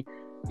said to me,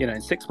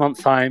 in 6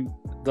 months' time,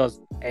 does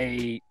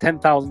a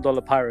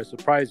 $10,000 Pyro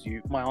surprise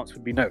you? My answer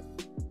would be no.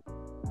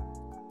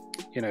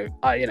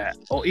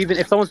 Or even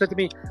if someone said to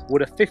me,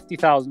 would a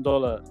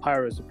 $50,000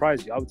 Pyro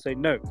surprise you? I would say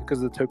no,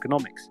 because of the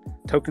tokenomics.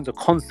 Tokens are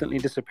constantly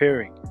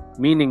disappearing,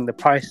 meaning the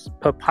price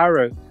per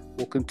Pyro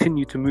will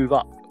continue to move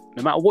up.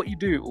 No matter what you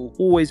do, it will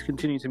always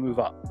continue to move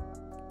up.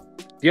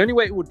 The only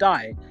way it will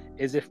die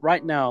is if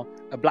right now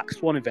a black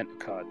swan event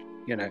occurred.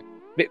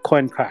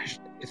 Bitcoin crashed,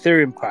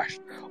 Ethereum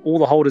crashed. All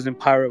the holders in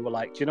Pyro were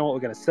like, do you know what?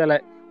 We're going to sell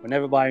it. We're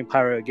never buying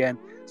Pyro again.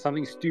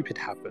 Something stupid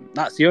happened.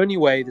 That's the only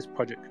way this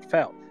project could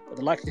fail. But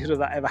the likelihood of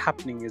that ever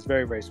happening is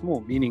very, very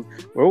small, meaning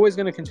we're always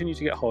going to continue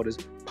to get holders.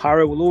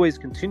 Pyro will always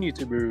continue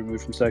to be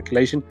removed from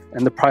circulation,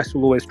 and the price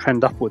will always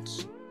trend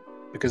upwards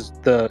because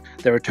the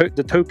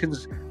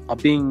tokens are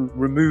being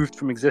removed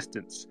from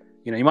existence.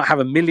 You might have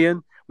 1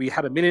 million. We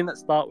had 1 million at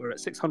start. We're at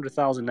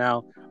 600,000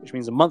 now, which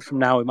means a month from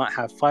now we might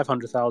have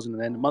 500,000,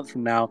 and then a month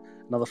from now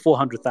another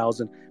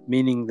 400,000.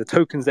 Meaning the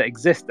tokens that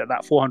exist at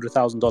that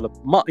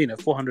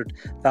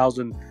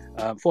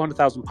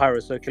 $400,000 Pyro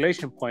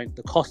circulation point,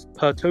 the cost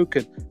per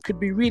token could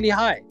be really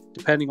high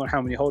depending on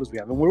how many holders we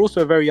have. And we're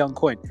also a very young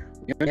coin.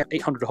 We only have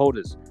 800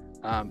 holders.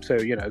 So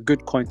a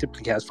good coin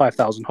typically has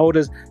 5,000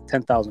 holders,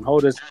 10,000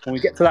 holders. When we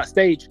get to that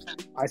stage,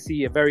 I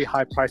see a very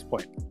high price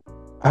point.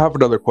 I have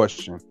another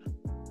question.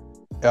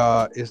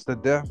 Is the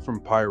dev from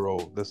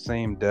Pyro the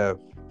same dev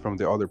from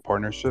the other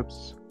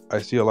partnerships?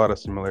 I see a lot of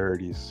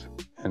similarities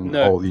and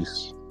No. all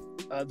these?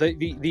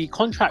 The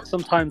contracts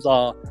sometimes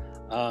are,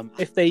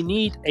 if they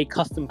need a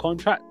custom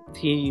contract, the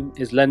team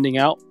is lending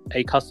out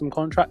a custom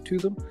contract to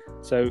them.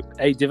 So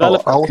a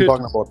developer I wasn't could...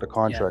 talking about the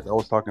contract. I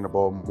was talking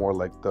about more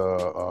like the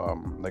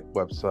like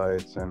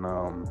websites and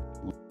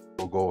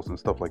logos and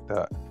stuff like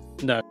that.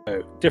 No,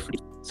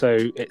 different. So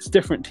it's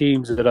different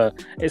teams that are...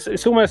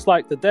 It's almost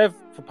like the dev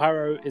for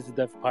Pyro is the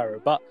dev for Pyro,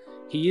 but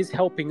he is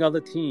helping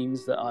other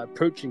teams that are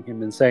approaching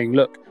him and saying,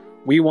 look,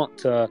 we want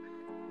to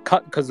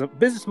cut... Because the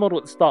business model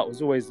at the start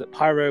was always that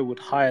Pyro would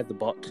hire the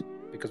bot,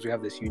 because we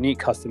have this unique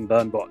custom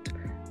burn bot,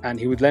 and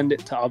he would lend it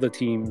to other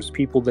teams,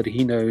 people that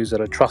he knows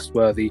that are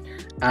trustworthy,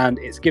 and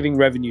it's giving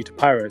revenue to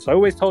Pyro. So I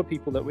always told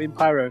people that in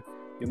Pyro,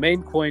 your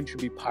main coin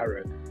should be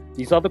Pyro.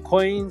 These other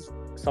coins,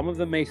 some of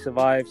them may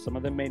survive, some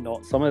of them may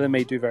not, some of them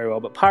may do very well,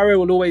 but Pyro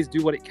will always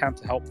do what it can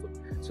to help them.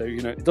 So,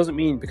 it doesn't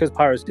mean because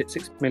Pyro's hit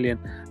 6 million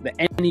that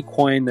any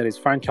coin that is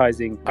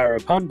franchising Pyro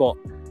Punbot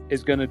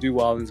is going to do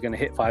well and is going to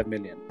hit 5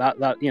 million. That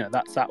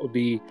would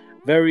be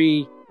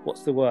very,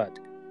 what's the word?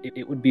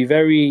 It would be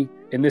very,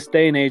 in this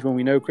day and age when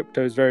we know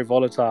crypto is very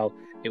volatile,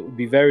 it would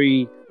be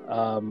very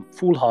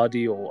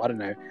foolhardy, or I don't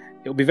know,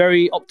 it would be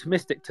very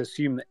optimistic to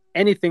assume that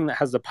anything that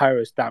has the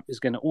Pyro stamp is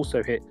going to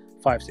also hit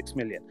 5-6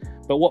 million.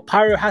 But what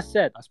Pyro has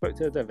said, I spoke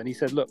to the dev and he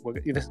said, look,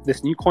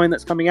 this new coin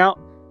that's coming out,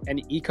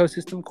 any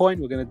ecosystem coin,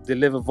 we're going to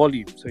deliver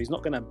volume. So he's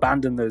not going to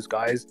abandon those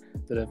guys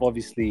that have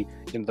obviously,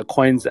 the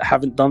coins that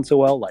haven't done so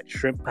well, like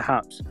Shrimp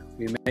perhaps.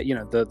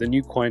 The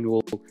new coin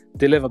will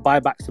deliver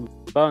buybacks and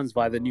burns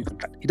via the new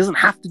contract. He doesn't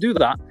have to do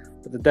that,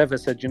 but the dev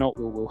has said,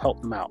 we'll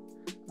help them out.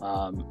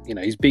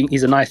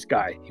 He's a nice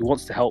guy. He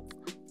wants to help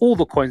all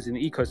the coins in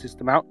the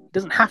ecosystem out. He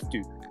doesn't have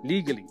to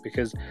legally,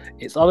 because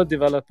it's other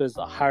developers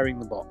that are hiring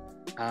the bot,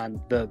 and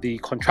the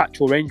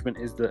contractual arrangement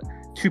is that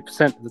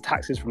 2% of the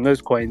taxes from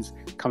those coins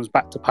comes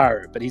back to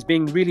Pyro. But he's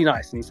being really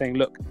nice, and he's saying,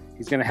 look,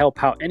 he's going to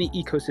help out any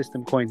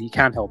ecosystem coin he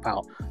can help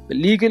out, but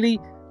legally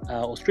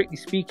or strictly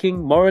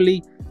speaking,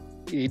 morally,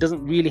 he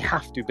doesn't really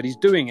have to, but he's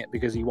doing it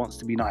because he wants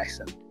to be nice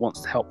and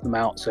wants to help them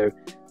out. So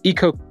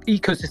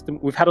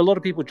ecosystem, we've had a lot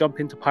of people jump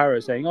into Pyro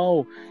saying,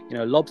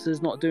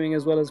 Lobster's not doing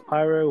as well as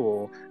Pyro,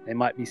 or they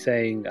might be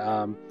saying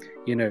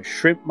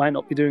Shrimp might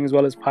not be doing as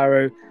well as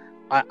Pyro.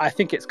 I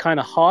think it's kind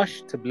of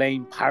harsh to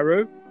blame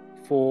Pyro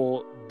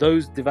for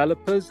those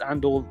developers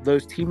and all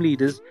those team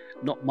leaders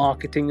not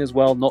marketing as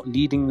well, not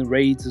leading the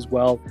raids as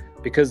well,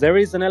 because there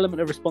is an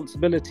element of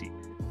responsibility.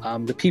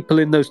 The people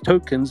in those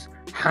tokens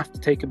have to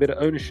take a bit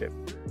of ownership.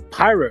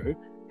 Pyro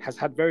has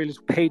had very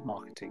little paid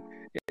marketing.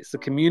 It's the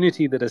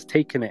community that has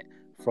taken it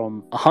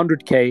from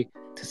 100k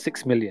to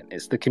 6 million.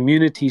 It's the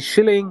community's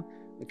shilling,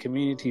 the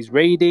community's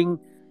raiding.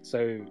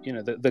 So,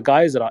 the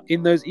guys that are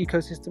in those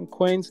ecosystem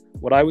coins,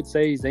 what I would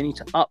say is they need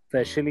to up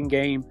their shilling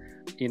game,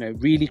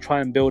 really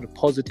try and build a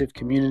positive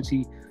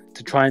community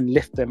to try and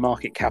lift their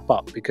market cap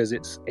up, because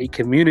it's a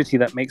community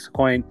that makes a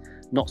coin,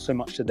 not so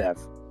much the dev.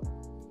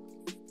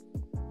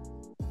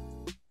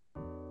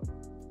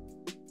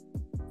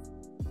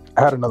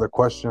 I had another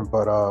question,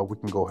 but we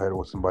can go ahead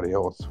with somebody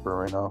else for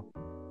right now.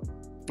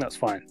 That's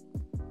fine.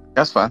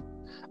 That's fine.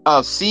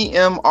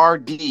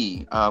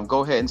 CMRD,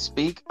 go ahead and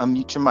speak.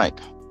 Unmute your mic.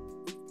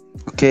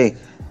 Okay.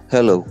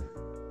 Hello.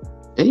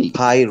 Hey.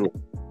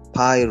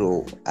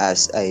 Pyro,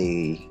 as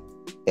I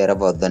heard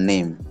about the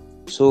name.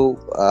 So,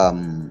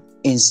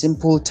 in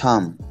simple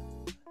term,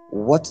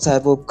 what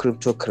type of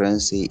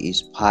cryptocurrency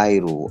is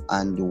Pyro,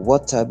 and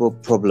what type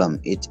of problem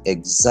it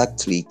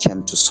exactly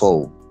came to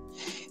solve?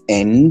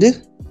 And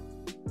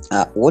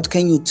what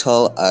can you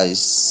tell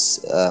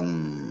us,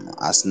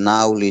 as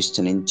now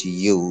listening to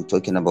you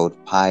talking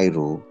about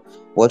Pyro?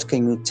 What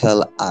can you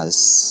tell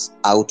us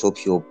out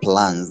of your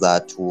plans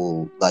that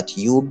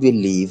you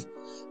believe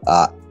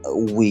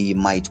we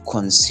might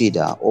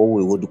consider, or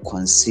we would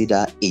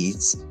consider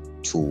it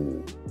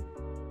to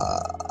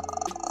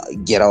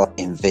get our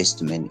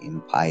investment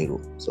in Pyro?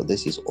 So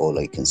this is all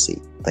I can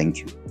say. Thank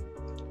you.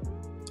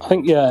 I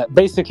think,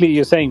 basically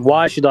you're saying,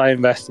 why should I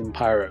invest in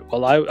Pyro?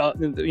 Well,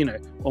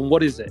 on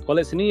what is it? Well,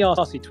 it's an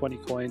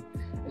ERC20 coin.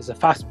 It's a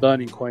fast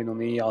burning coin on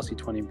the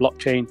ERC20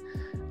 blockchain.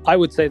 I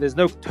would say there's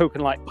no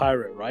token like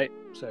Pyro, right?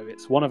 So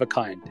it's one of a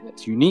kind.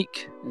 It's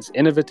unique, it's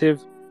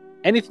innovative.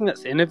 Anything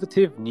that's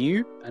innovative,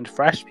 new, and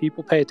fresh,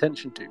 people pay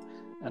attention to.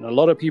 And a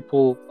lot of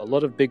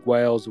big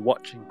whales are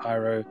watching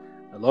Pyro.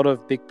 A lot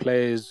of big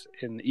players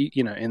in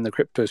the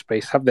crypto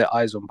space have their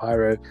eyes on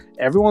Pyro.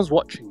 Everyone's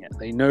watching it.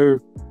 They know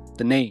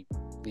the name.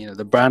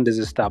 The brand is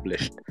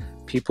established.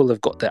 People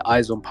have got their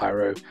eyes on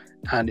Pyro,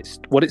 and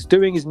what it's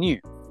doing is new.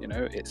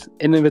 It's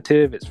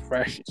innovative, it's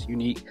fresh, it's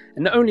unique.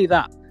 And not only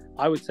that,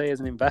 I would say as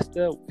an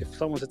investor, if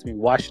someone said to me,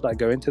 why should I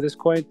go into this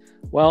coin?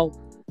 Well,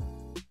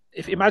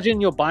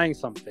 imagine you're buying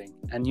something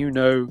and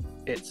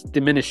it's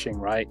diminishing,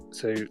 right?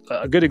 So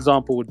a good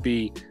example would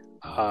be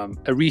a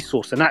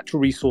natural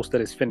resource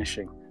that is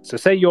finishing. So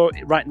say you're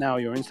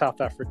in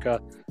South Africa,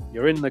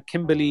 you're in the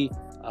Kimberley,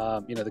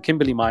 the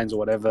Kimberley mines or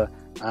whatever,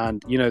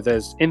 and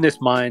there's in this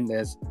mine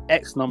there's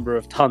X number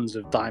of tons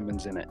of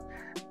diamonds in it,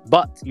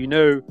 but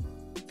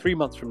 3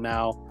 months from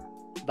now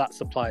that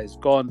supply is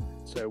gone.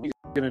 So what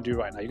you're going to do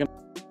right now, you're going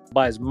to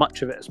buy as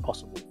much of it as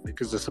possible,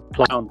 because the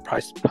supply on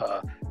price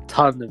per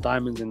ton of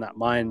diamonds in that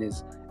mine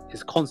is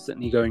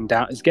constantly going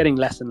down. It's getting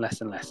less and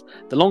less and less.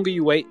 The longer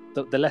you wait,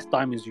 the less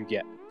diamonds you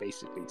get,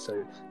 basically.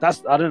 So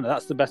that's, I don't know,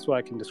 that's the best way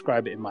I can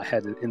describe it in my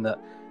head, in that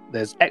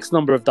there's X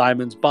number of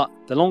diamonds, but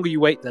the longer you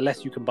wait, the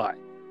less you can buy.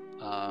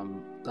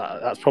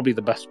 That's probably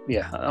the best.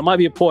 Yeah, that might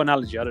be a poor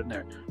analogy, I don't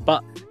know,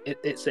 but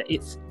it's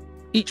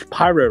each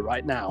pyro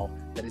right now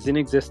that is in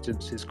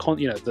existence is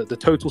the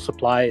total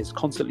supply is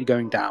constantly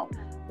going down,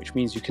 which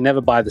means you can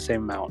never buy the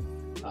same amount.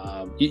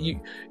 You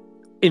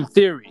in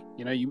theory,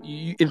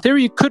 in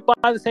theory you could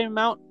buy the same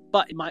amount,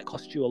 but it might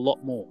cost you a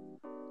lot more.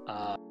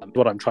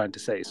 What I'm trying to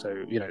say.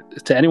 So,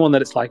 to anyone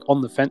that it's like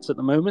on the fence at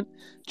the moment,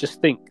 just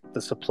think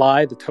the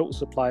total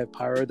supply of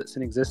pyro that's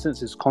in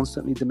existence is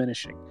constantly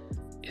diminishing.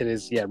 It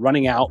is,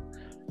 running out.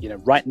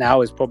 Right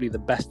now is probably the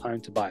best time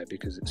to buy it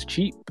because it's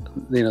cheap.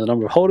 The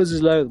number of holders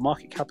is low, the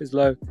market cap is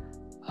low.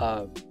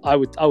 I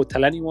would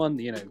tell anyone,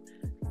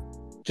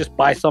 just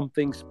buy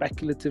something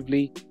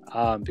speculatively,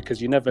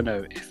 because you never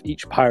know. If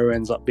each pyro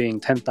ends up being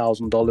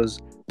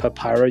 $10,000 per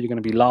pyro, you're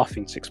going to be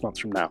laughing 6 months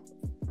from now.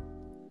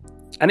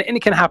 And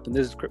it can happen.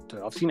 This is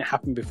crypto. I've seen it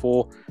happen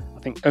before. I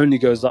think Only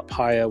Goes Up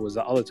Higher was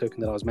that other token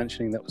that I was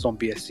mentioning that was on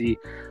BSC,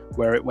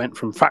 where it went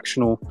from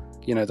fractional,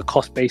 the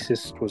cost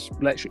basis was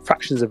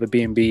fractions of a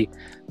BNB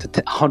to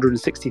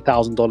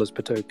 $160,000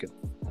 per token.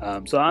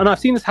 And I've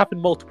seen this happen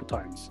multiple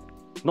times,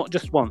 not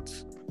just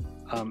once.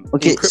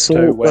 Okay, in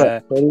crypto,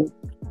 where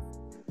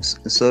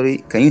sorry,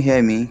 can you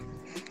hear me?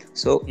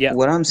 So yeah.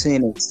 What I'm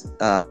saying is,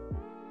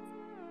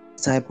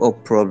 type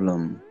of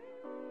problem.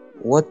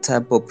 What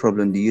type of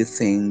problem do you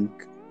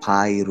think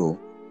Pyro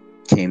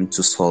came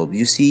to solve?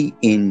 You see,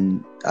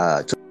 in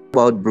talk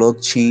about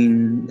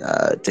blockchain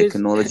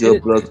technology or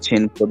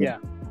blockchain. Yeah.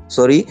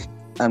 Sorry,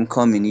 I'm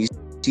coming. You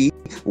see,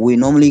 we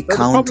normally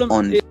count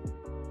on. It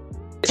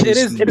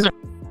is.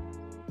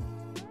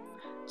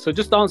 So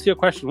just to answer your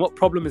question, what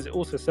problem is it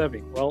also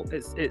serving? Well,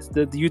 it's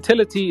the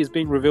utility is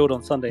being revealed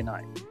on Sunday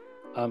night.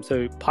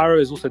 So Pyro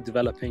is also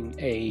developing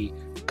a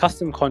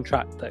custom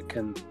contract that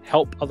can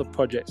help other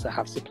projects that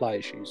have supply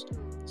issues.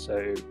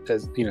 So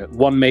there's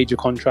one major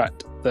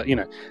contract that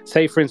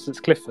say for instance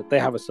Clifford, they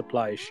have a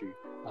supply issue.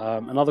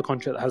 Another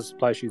contract that has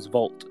supply issues,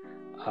 Vault.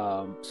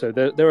 So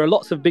there are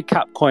lots of big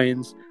cap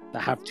coins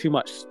that have too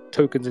much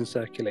tokens in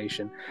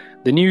circulation.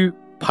 The new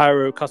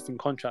Pyro custom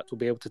contract will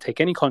be able to take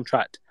any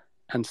contract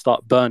and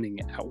start burning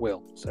it at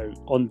will. So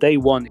on day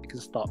one, it can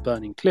start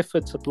burning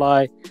Clifford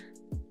supply.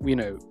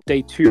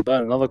 Day two,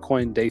 burn another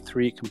coin. Day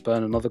three, it can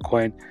burn another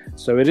coin.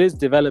 So it is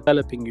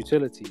developing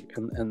utility,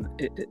 and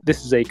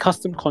this is a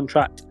custom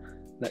contract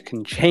that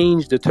can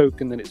change the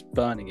token that it's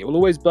burning. It will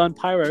always burn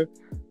Pyro,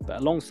 but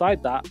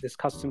alongside that, this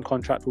custom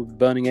contract will be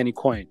burning any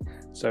coin.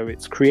 So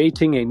it's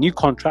creating a new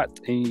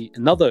contract,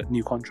 another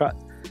new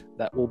contract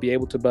that will be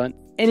able to burn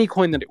any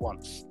coin that it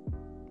wants.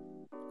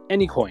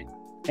 Any coin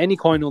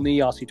on the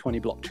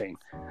ERC20 blockchain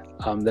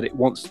that it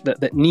wants,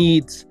 that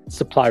needs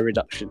supply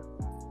reduction.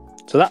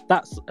 So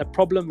that's a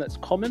problem that's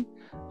common.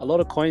 A lot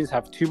of coins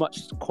have too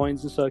much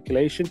coins in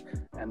circulation,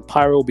 and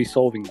Pyro will be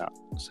solving that.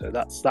 So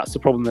that's the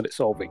problem that it's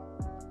solving.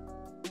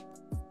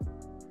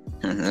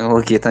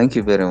 Okay, thank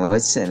you very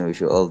much, and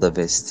wish you all the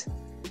best.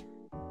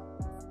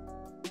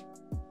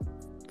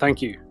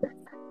 Thank you.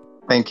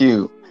 Thank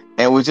you.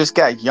 And we just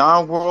got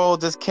Yon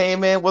World just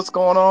came in. What's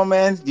going on,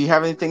 man? Do you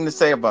have anything to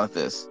say about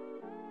this?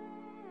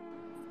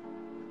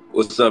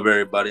 What's up,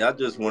 everybody? I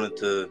just wanted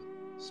to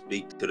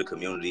speak to the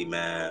community,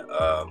 man.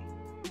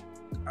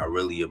 I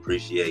really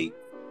appreciate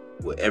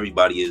what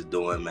everybody is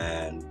doing,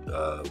 man.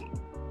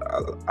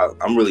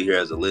 I'm really here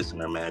as a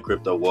listener, man.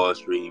 Crypto Wall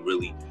Street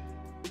really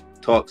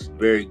talks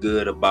very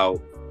good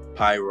about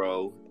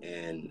Pyro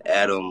and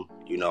Adam.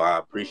 I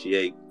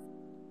appreciate,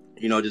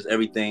 just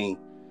everything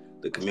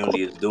the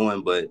community is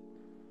doing. But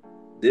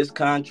this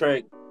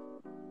contract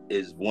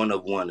is one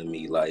of one to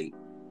me. Like,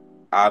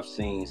 I've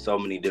seen so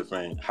many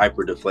different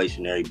hyper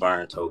deflationary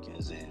burn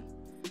tokens, and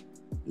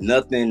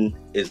nothing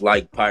is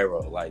like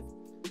Pyro. Like,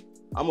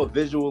 I'm a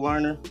visual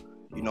learner.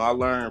 I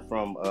learn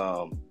from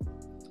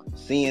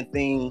seeing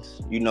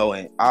things,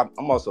 and I'm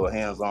also a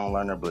hands-on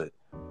learner. But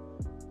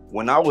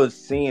when I was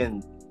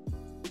seeing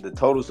the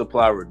total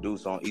supply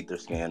reduce on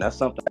Etherscan, that's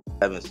something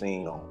I haven't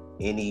seen on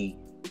any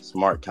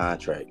smart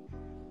contract.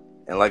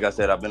 And like I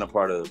said, I've been a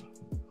part of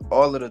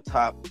all of the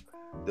top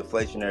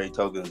deflationary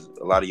tokens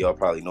a lot of y'all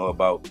probably know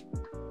about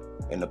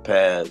in the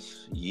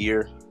past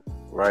year,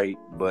 right?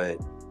 But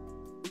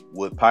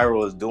what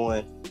Pyro is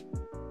doing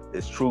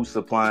is true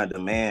supply and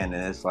demand,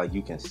 and it's like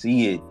you can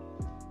see it,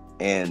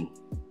 and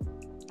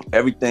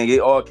everything, it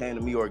all came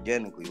to me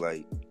organically.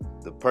 Like,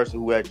 the person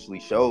who actually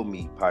showed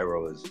me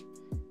Pyro is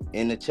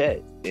in the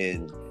chat,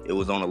 and it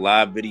was on a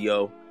live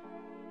video,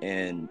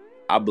 and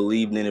I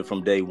believed in it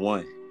from day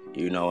one,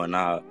 and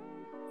I'm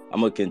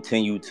gonna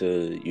continue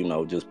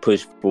to, just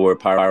push for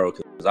Pyro,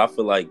 because I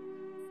feel like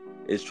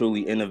it's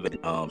truly innovative.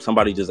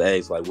 Somebody just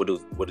asked, like,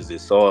 what does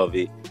it solve?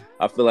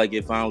 I feel like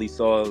it finally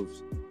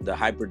solves the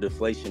hyper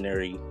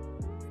deflationary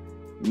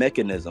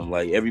mechanism.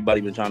 Like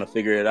everybody been trying to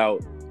figure it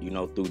out,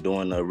 through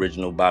doing the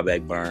original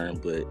buyback burn,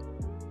 but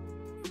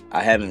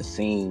I haven't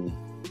seen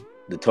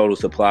the total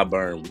supply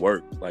burn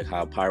work like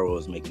how Pyro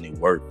is making it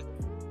work.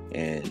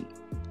 And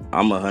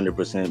I'm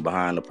 100%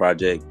 behind the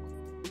project.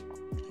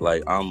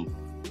 Like I'm,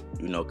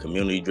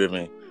 community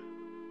driven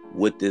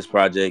with this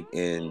project,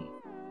 and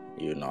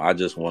I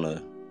just want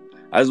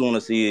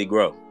to see it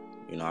grow.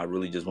 I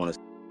really just want to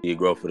see it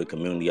grow for the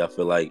community. I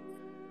feel like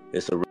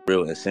it's a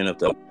real incentive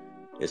though.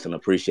 It's an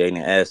appreciating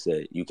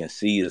asset. You can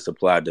see the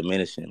supply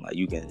diminishing. Like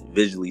you can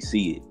visually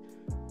see it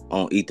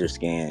on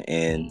Etherscan.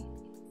 And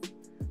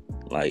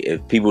like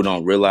if people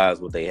don't realize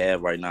what they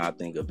have right now, I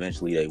think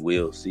eventually they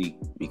will see,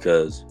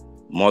 because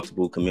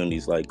multiple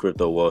communities like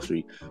Crypto Wall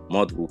Street,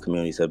 multiple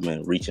communities have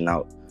been reaching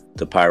out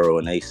to Pyro,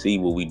 and they see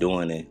what we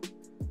doing, and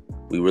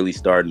we really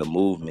starting a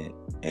movement.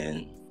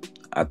 And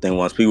I think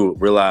once people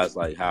realize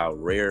like how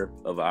rare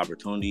of an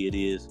opportunity it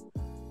is,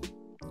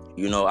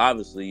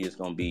 obviously it's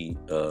gonna be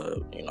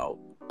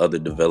other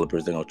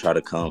developers, they're gonna try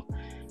to come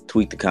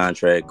tweak the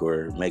contract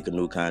or make a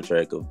new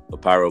contract of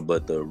Pyro,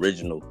 but I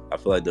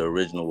feel like the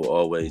original will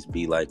always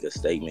be like a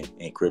statement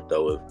in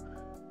crypto if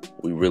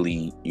we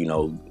really,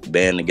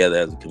 band together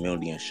as a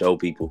community and show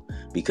people,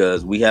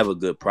 because we have a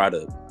good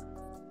product.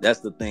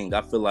 That's the thing.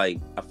 I feel like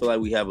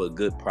we have a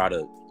good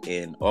product,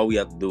 and all we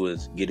have to do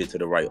is get it to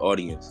the right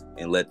audience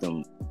and let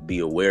them be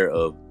aware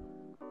of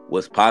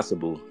what's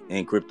possible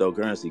in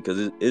cryptocurrency,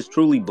 because it's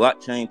truly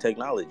blockchain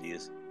technology.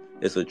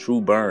 It's a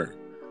true burn.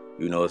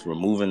 It's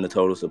removing the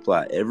total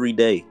supply every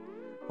day.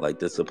 Like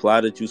the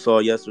supply that you saw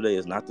yesterday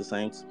is not the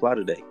same supply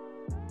today,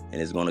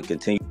 and it's going to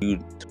continue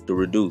to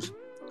reduce.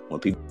 When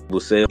people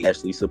sell, it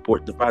actually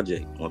support the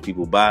project. When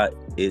people buy,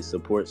 it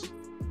supports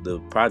the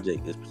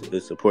project.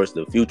 It supports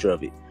the future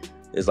of it.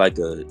 It's like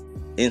a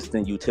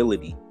instant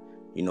utility.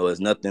 It's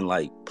nothing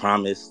like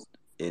promised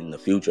in the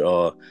future,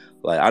 or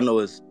like I know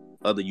it's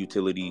other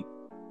utility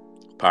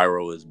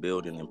Pyro is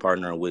building and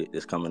partnering with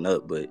is coming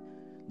up, but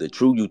the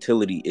true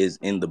utility is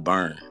in the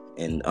burn,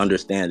 and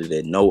understanding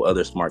that no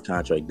other smart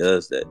contract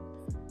does that.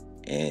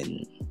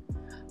 And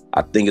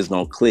I think it's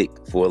gonna click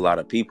for a lot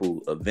of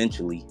people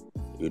eventually.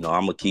 I'm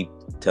gonna keep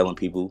telling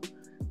people,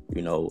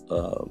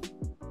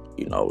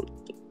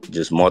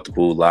 just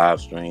multiple live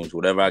streams,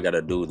 whatever I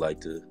gotta do, like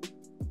to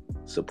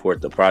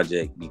support the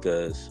project,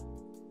 because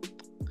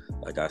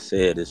like I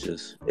said, it's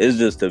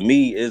just to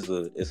me, it's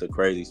a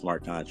crazy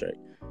smart contract.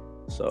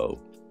 So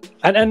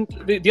and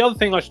the other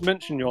thing I should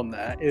mention you on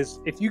there is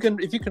if you can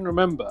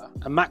remember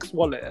a Max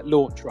wallet at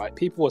launch, right?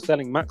 People were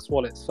selling Max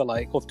wallets for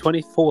like of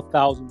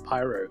 24,000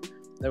 Pyro.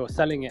 They were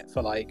selling it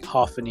for like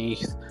half an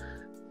ETH.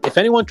 If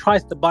anyone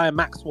tries to buy a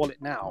Max wallet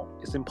now,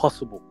 it's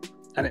impossible.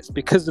 And it's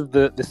because of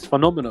this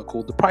phenomenon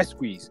called the price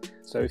squeeze.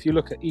 So if you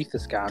look at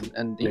Etherscan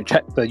and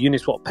check the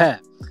Uniswap pair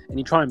and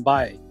you try and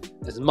buy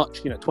as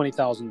much,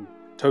 20,000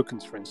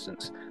 tokens, for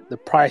instance, the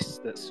price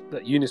that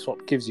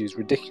Uniswap gives you is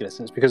ridiculous,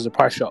 and it's because of the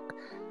price shock.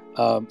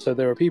 So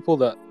there are people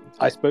that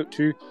I spoke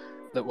to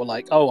that were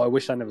like, "Oh, I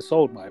wish I never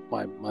sold my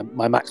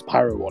Max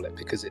Pyro wallet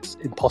because it's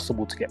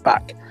impossible to get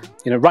back."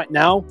 Right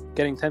now,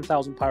 getting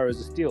 10,000 Pyro is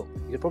a steal.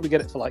 You could probably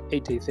get it for like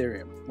 80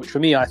 Ethereum, which for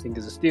me I think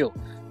is a steal,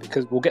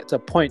 because we'll get to a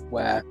point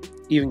where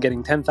even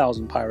getting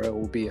 10,000 Pyro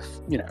will be a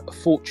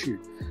fortune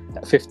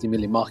at 50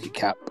 million market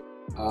cap.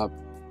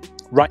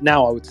 Right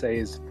now, I would say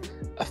is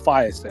a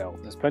fire sale.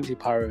 There's plenty of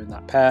Pyro in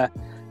that pair.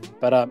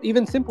 But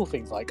even simple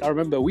things like, I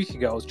remember a week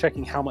ago, I was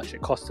checking how much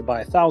it cost to buy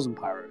 1,000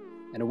 Pyro.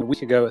 And a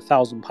week ago,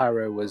 1,000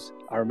 Pyro was,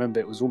 I remember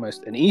it was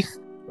almost an ETH.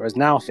 Whereas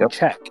now, if you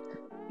check,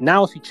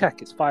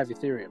 it's 5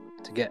 Ethereum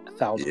to get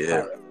 1,000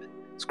 Pyro.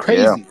 It's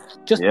crazy.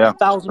 Just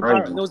 1,000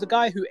 Pyro. And there was a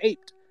guy who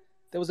aped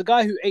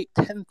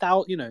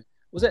 10,000,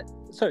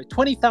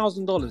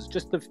 $20,000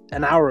 just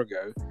an hour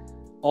ago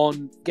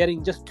on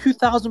getting just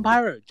 2,000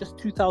 Pyro. Just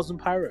 2,000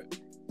 Pyro.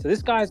 So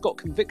this guy's got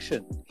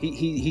conviction.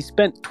 He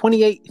spent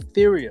 28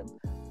 Ethereum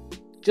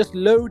just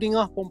loading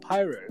up on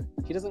Pyro.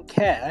 He doesn't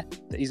care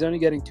that he's only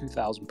getting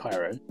 2,000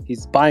 Pyro.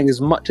 He's buying as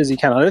much as he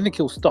can. I don't think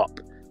he'll stop.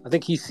 I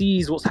think he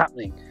sees what's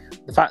happening.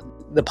 The fact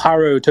the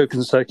Pyro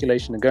token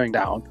circulation are going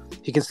down.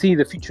 He can see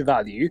the future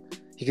value.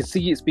 He can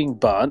see it's being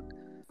burnt.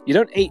 You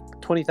don't ape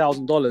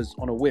 $20,000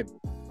 on a whim,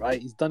 right?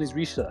 He's done his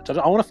research.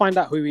 I want to find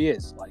out who he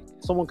is. Like,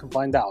 if someone can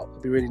find out,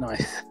 it'd be really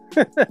nice.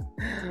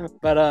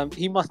 But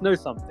he must know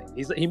something.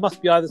 He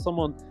must be either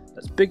someone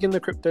that's big in the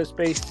crypto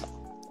space,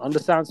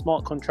 understands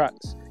smart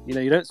contracts.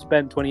 You don't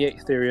spend 28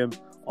 Ethereum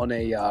on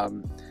a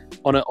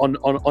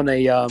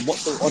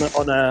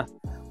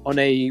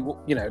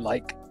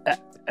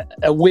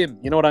whim.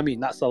 You know what I mean?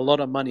 That's a lot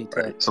of money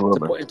to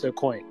put into a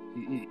coin.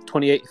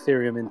 28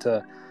 Ethereum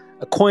into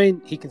a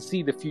coin. He can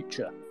see the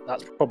future.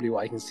 That's probably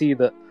why he can see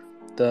that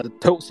the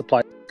total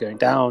supply is going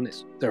down.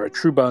 There are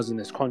true burns in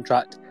this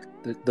contract.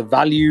 The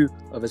value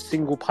of a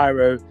single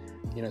Pyro,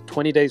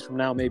 20 days from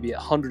now, maybe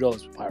 $100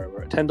 per Pyro.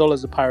 We're at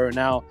 $10 a Pyro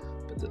now,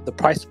 but the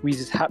price squeeze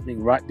is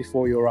happening right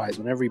before your eyes.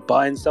 On every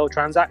buy and sell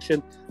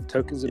transaction,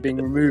 tokens are being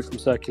removed from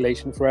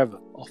circulation forever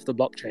off the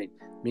blockchain,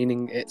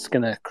 meaning it's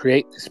going to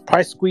create this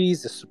price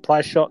squeeze, this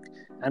supply shock,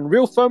 And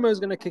real FOMO is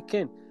going to kick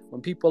in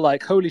when people are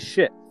like, holy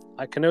shit,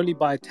 I can only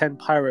buy 10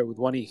 Pyro with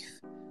 1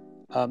 ETH.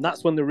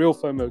 That's when the real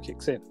FOMO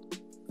kicks in.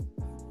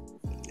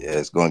 Yeah,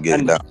 it's going to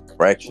get down to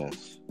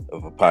fractions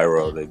of a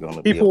Pyro. They're going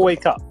to be people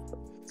wake up,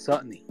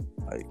 certainly.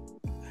 Like,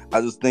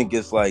 I just think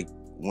it's like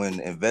when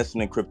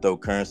investing in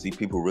cryptocurrency,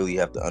 people really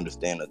have to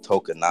understand the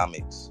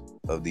tokenomics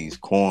of these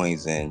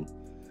coins, and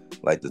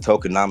like the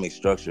tokenomic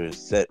structure is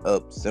set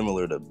up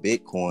similar to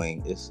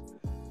Bitcoin. It's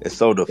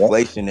so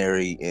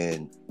deflationary,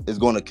 and it's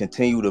going to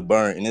continue to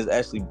burn, and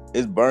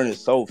it's burning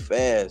so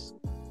fast.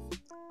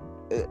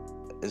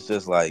 It's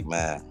just like,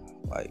 man,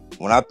 like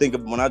when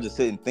I just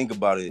sit and think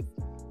about it,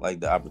 like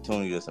the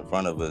opportunity that's in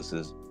front of us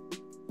is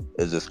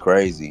just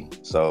crazy.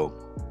 So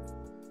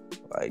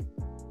like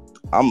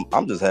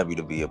I'm just happy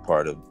to be a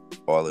part of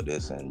all of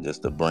this, and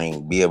just to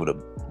be able to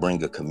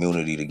bring a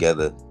community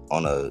together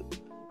on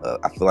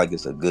I feel like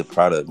it's a good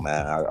product,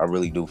 man. I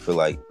really do feel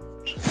like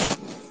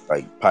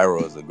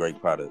Pyro is a great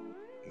product,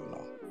 you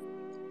know.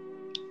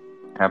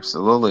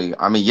 Absolutely.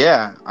 I mean,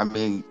 yeah. I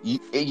mean,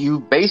 you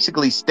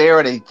basically stare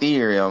at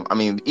Ethereum,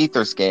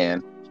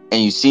 Etherscan,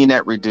 and you've seen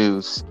that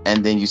reduce,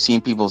 and then you've seen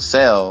people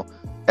sell.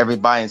 Every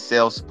buy and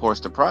sell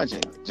supports the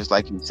project, just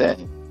like you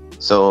said.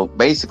 So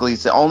basically,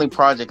 it's the only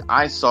project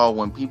I saw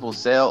when people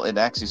sell, it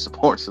actually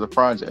supports the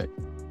project.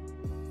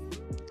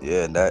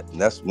 Yeah,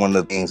 that's one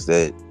of the things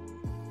that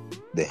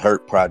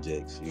hurt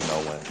projects, you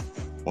know,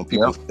 when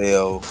people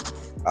sell.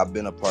 I've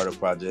been a part of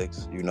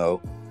projects, you know,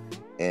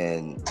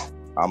 and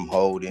I'm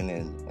holding,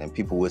 and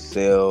people would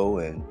sell,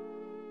 and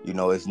you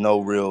know, it's no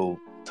real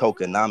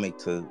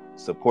tokenomic to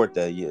support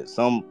that yet.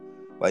 Some,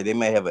 like, they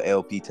may have an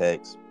LP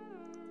tax,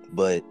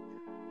 but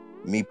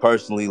me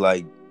personally,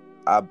 like,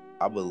 I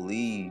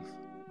believe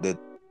that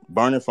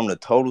burning from the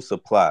total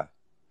supply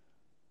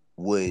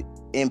would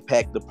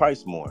impact the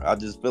price more. I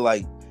just feel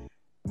like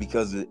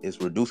because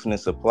it's reducing the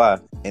supply,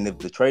 and if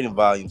the trading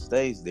volume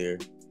stays there,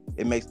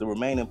 it makes the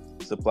remaining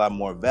supply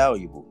more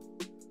valuable.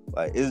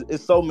 Like,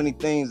 it's so many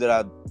things that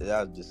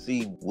I just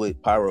see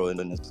with Pyro, and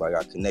then it's like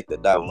I connect the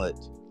dot much,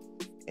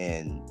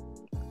 and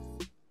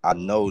I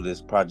know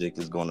this project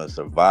is gonna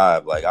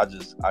survive. Like,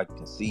 I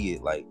can see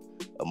it like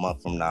a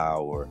month from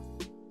now, or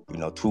you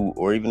know, 2,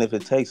 or even if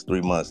it takes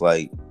 3 months,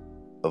 like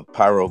of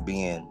Pyro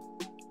being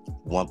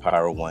 1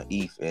 Pyro, 1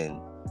 ETH, and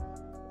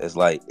it's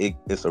like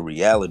it's a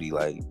reality,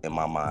 like, in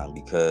my mind,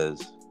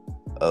 because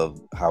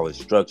of how it's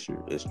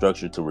structured. It's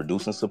structured to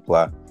reducing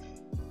supply.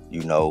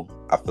 You know,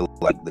 I feel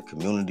like the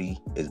community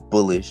is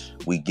bullish.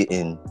 We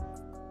getting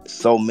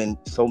so many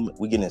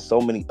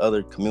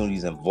other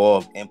communities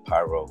involved in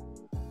Pyro.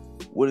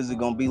 What is it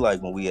gonna be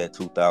like when we at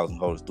 2,000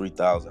 holders,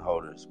 3,000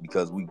 holders?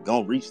 Because we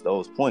gonna reach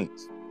those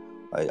points.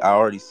 Like, I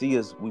already see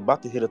we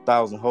about to hit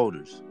 1,000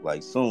 holders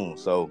like soon.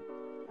 So,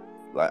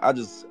 like, I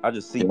just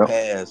see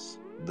past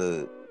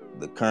the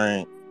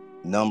current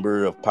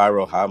number of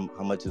Pyro, how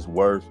much it's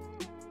worth,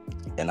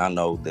 and I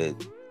know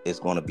that it's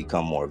going to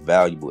become more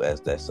valuable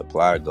as that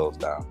supply goes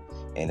down,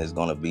 and it's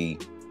going to be,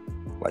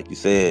 like you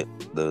said,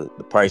 the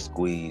price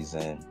squeeze,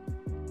 and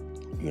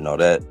you know,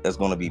 that's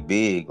going to be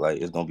big.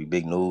 Like, it's going to be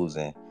big news,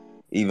 and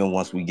even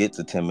once we get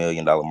to $10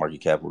 million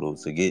market capital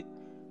to get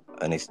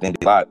an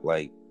extended lock,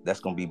 like, that's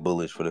going to be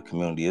bullish for the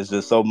community. It's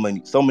just so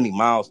many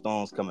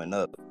milestones coming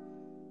up.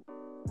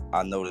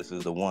 I know this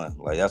is the one.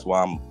 Like, that's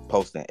why I'm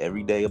posting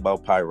every day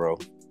about Pyro.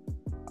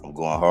 I'm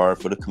going hard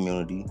for the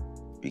community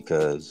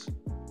because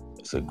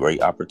it's a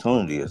great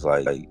opportunity. It's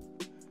like,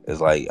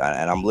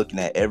 and I'm looking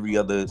at every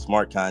other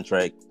smart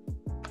contract.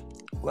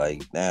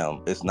 Like,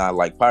 damn, it's not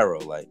like Pyro.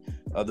 Like,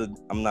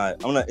 I'm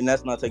not, and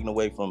that's not taken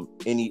away from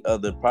any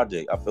other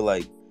project. I feel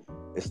like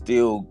it's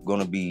still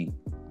gonna be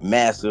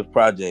massive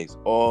projects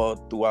all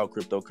throughout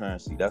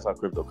cryptocurrency. That's how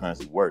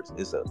cryptocurrency works.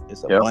 It's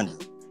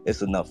abundant.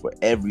 It's enough for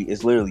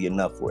it's literally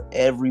enough for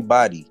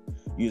everybody.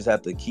 You just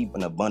have to keep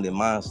an abundant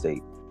mind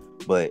state.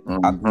 But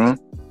I think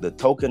the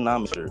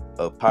tokenomics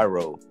of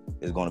Pyro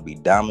is going to be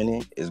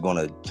dominant. It's going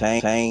to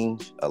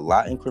change a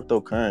lot in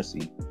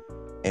cryptocurrency,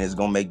 and it's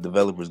going to make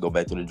developers go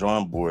back to the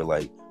drawing board.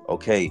 Like,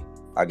 okay,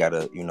 I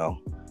gotta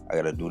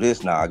do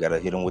this now. I gotta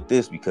hit them with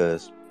this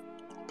because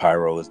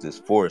Pyro is this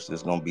force.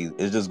 It's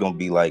just gonna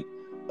be like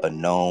a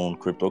known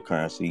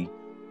cryptocurrency,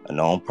 a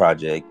known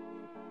project,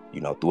 you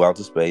know, throughout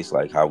the space,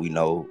 like how we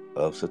know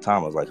of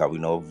Satamas, like how we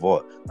know of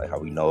Vault, like how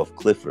we know of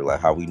Clifford,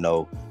 like how we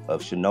know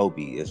of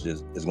Shinobi.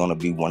 It's gonna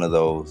be one of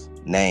those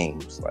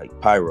names, like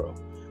Pyro.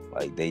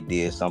 Like, they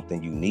did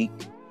something unique.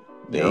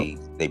 They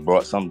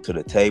brought something to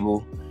the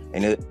table,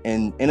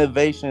 and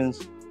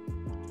innovations,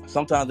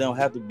 sometimes they don't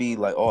have to be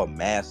like all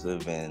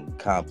massive and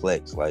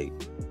complex. Like,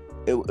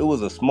 it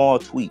was a small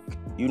tweak,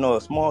 you know,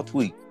 a small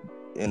tweak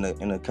in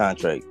a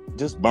contract,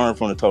 just burn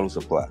from the total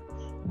supply.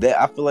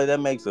 That, I feel like that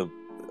makes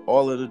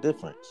all of the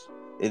difference.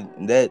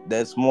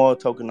 That small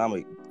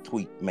tokenomic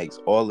tweak makes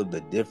all of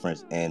the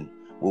difference in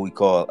what we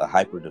call a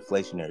hyper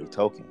deflationary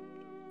token.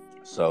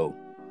 So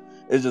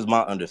it's just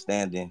my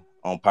understanding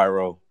on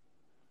Pyro.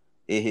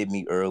 It hit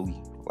me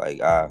early.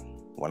 Like,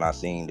 when I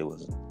seen there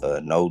was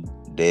no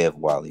dev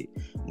wallet,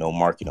 no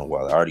marketing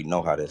wallet, I already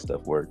know how that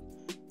stuff worked.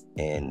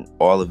 and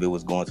all of it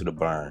was going to the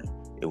burn.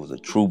 It was a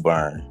true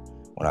burn.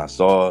 When I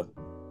saw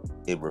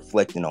it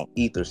reflecting on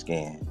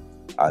Etherscan,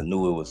 I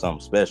knew it was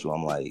something special.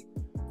 I'm like,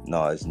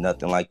 no, it's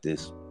nothing like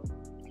this.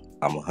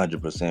 I'm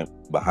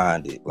 100%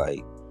 behind it.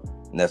 Like,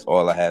 and that's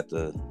all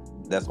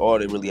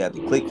that really had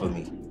to click for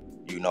me.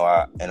 You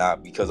know,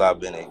 because I've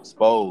been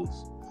exposed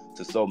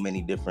to so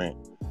many different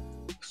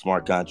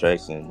smart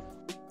contracts and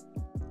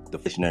the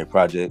visionary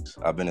projects,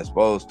 I've been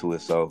exposed to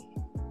it. So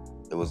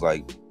it was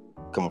like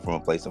coming from a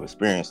place of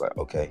experience, like,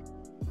 okay,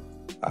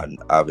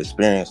 I've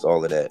experienced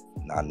all of that,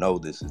 and I know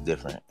this is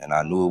different. And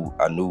I knew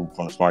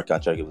from the smart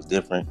contract it was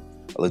different.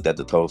 I looked at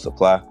the total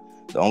supply.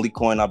 The only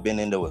coin I've been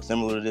in that was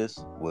similar to this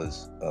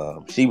was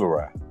Shiba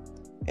Rai,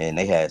 and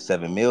they had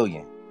 7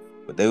 million,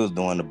 but they was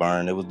doing the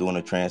burn. They was doing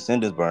a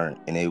transcendence burn,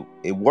 and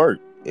it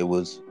worked. It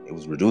was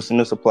reducing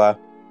the supply.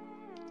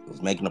 It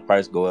was making the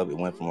price go up. It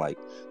went from like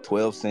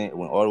 12 cents, it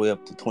went all the way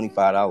up to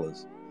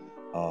 $25.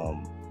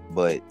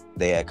 But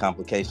they had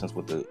complications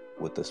with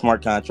the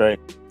smart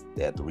contract.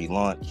 They had to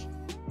relaunch,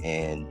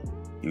 and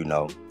you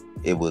know,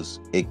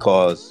 it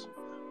caused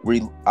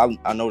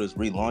I noticed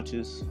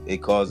relaunches.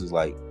 It causes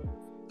like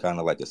kind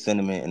of like a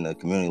sentiment in the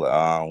community, like, oh,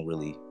 I don't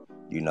really,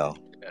 you know,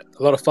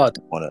 a lot of FUD.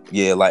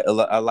 Like a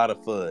lot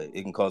of FUD.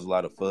 It can cause a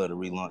lot of FUD to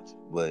relaunch,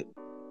 but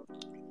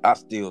I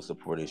still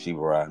supported Shiba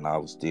Rai, and I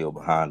was still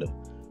behind them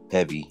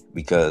heavy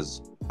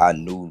because I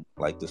knew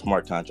like the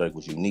smart contract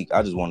was unique.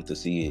 I just wanted to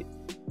see it.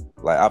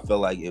 Like, I felt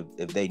like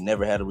if they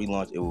never had a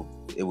relaunch,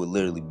 it would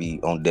literally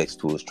be on Dex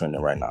Tools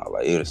trending right now.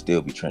 Like, it would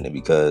still be trending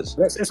because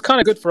it's kind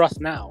of good for us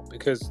now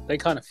because they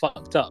kind of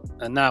fucked up,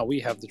 and now we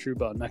have the true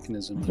burn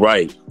mechanism.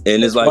 Right,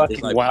 and it's like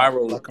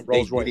Pyro, like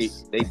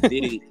they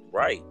did it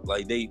right.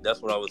 Like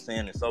that's what I was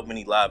saying in so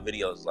many live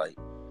videos. Like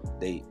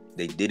they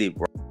did it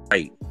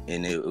right,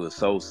 and it was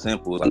so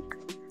simple. Like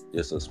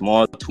just a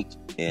small tweak,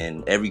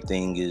 and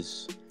everything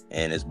it's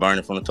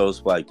burning from the total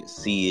supply. You can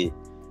see it.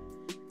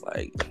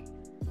 Like,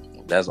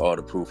 that's all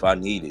the proof I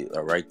needed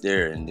right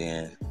there. And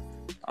then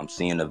I'm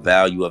seeing the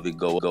value of it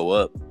go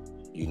up.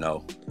 You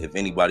know, if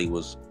anybody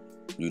was,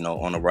 you know,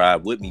 on the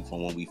ride with me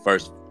from when we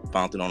first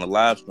found it on the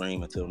live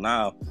stream until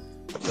now,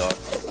 y'all,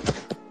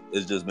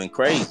 it's just been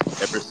crazy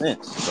ever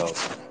since. So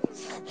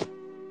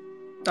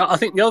I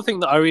think the other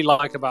thing that I really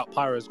like about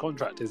Pyro's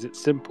contract is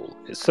it's simple.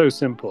 It's so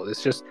simple.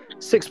 It's just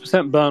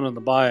 6% burn on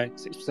the buy,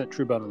 6%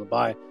 true burn on the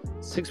buy,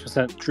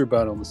 6% true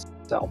burn on the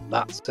sell.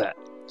 That's it.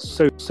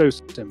 So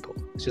simple.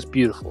 It's just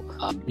beautiful.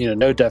 You know,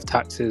 no dev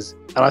taxes,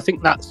 and I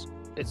think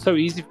it's so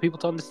easy for people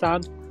to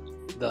understand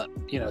that,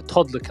 you know, a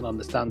toddler can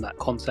understand that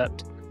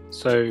concept.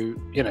 So,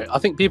 you know, I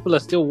think people are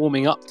still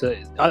warming up to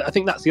it. I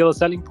think that's the other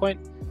selling point.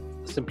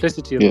 The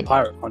simplicity of the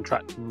Pyro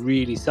contract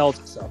really sells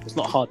itself. It's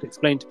not hard to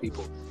explain to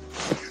people.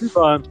 True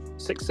burn,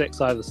 6/6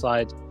 either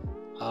side.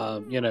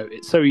 You know,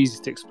 it's so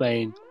easy to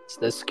explain.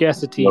 There's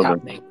scarcity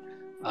happening.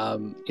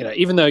 You know,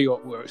 even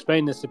though we're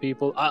explaining this to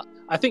people,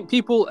 I think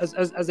people,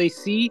 as they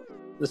see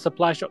the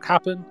supply shock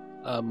happen,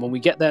 when we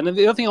get there. And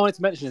the other thing I wanted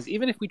to mention is,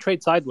 even if we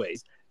trade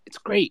sideways, it's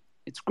great.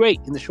 It's great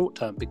in the short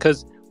term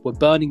because we're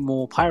burning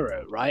more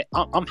Pyro, right?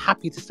 I'm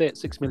happy to stay at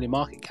 6 million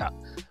market cap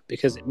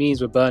because it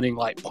means we're burning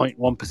like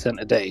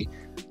 0.1% a day.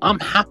 I'm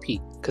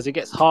happy because it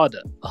gets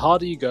harder. The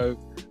harder you go,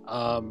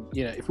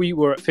 you know, if we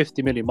were at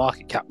 50 million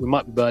market cap, we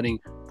might be burning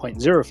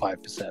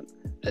 0.05%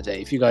 a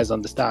day, if you guys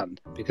understand,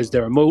 because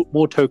there are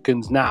more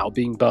tokens now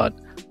being burnt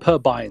per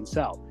buy and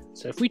sell.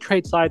 So if we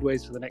trade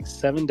sideways for the next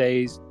 7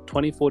 days,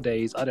 24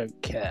 days, I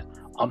don't care.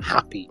 I'm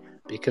happy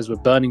because we're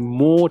burning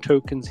more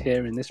tokens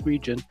here in this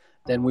region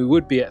than we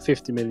would be at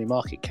 50 million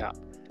market cap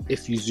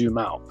if you zoom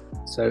out.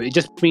 So it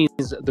just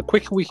means that the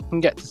quicker we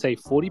can get to, say,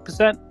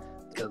 40%,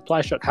 the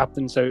supply shock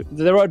happens. So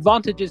there are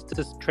advantages to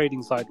this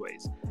trading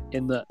sideways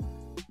in that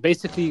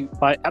basically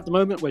at the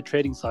moment we're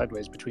trading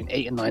sideways between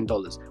 $8 and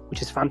 $9,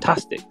 which is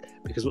fantastic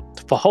because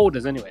for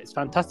holders anyway, it's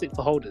fantastic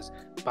for holders.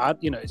 Bad,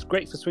 you know, it's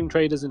great for swing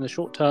traders in the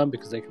short term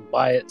because they can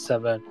buy at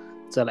 7,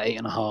 sell at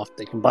 8.5.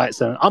 They can buy at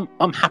 7.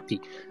 I'm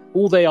happy.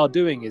 All they are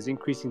doing is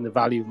increasing the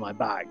value of my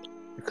bag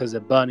because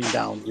they're burning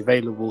down the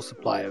available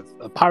supply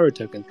of Pyro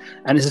tokens.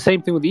 And it's the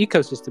same thing with the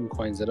ecosystem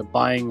coins that are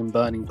buying and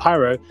burning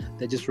Pyro.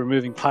 They're just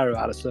removing Pyro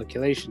out of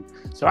circulation.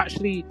 So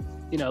actually,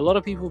 you know, a lot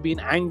of people have been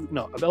angry.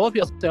 No, a lot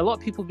of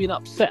people have been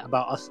upset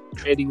about us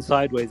trading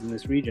sideways in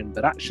this region.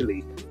 But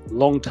actually,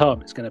 long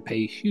term, it's going to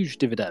pay huge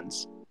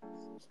dividends.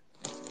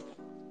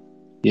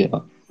 Yeah.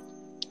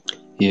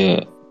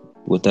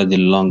 What are the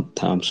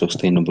long-term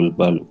sustainable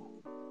value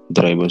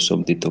drivers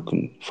of the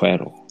token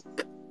Pyro?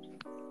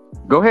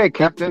 Go ahead,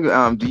 Captain.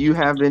 Do you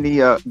have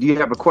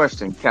a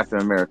question, Captain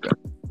America?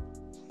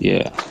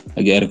 Yeah,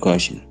 I got a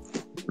question.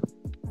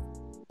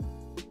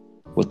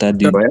 What are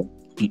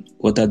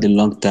the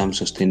long-term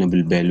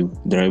sustainable value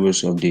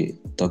drivers of the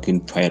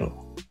token Pyro?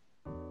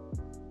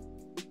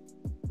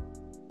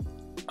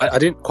 I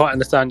didn't quite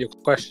understand your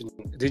question.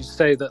 Did you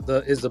say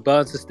that is the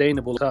burn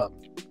sustainable term?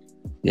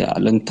 Yeah,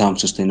 long-term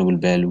sustainable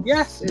value.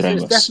 Yes, it's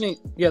definitely.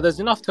 Yeah, there's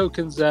enough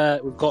tokens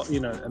there. We've got, you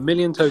know, 1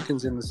 million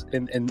tokens in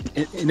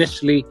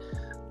initially.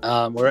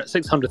 We're at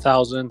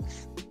 600,000.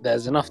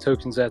 There's enough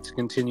tokens there to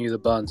continue the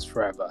burns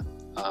forever.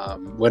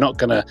 We're not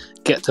going to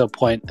get to a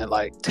point at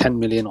like 10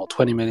 million or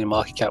 20 million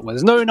market cap where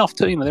there's there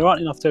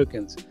aren't enough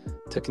tokens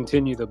to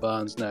continue the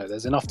burns. No,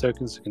 there's enough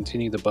tokens to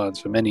continue the burns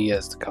for many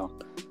years to come.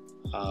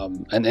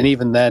 And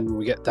even then, when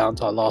we get down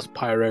to our last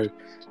Pyro,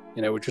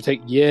 which will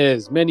take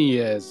years, many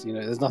years,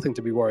 there's nothing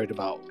to be worried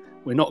about.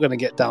 We're not going to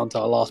get down to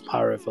our last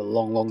Pyro for a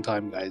long, long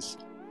time, guys.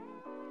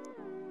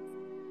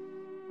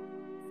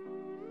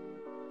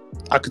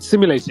 I could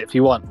simulate it if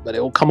you want, but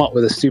it will come up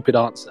with a stupid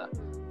answer,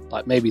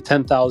 like maybe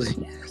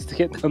 10,000 years to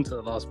get down to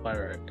the last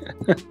Pyro.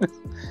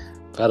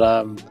 But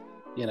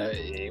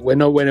we're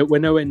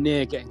nowhere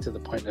near getting to the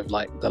point of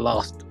like the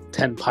last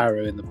 10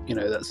 Pyro in the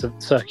that's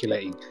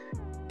circulating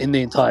in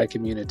the entire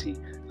community.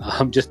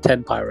 Just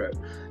 10 Pyro,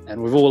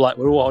 and we're all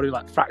holding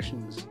like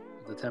fractions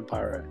of the 10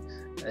 Pyro.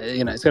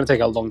 It's going to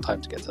take a long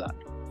time to get to that.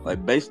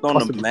 Like based on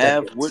the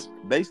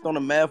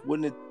math,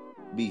 wouldn't it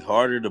be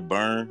harder to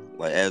burn?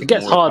 Like as it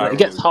gets harder, it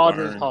gets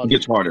harder and harder. It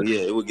gets harder.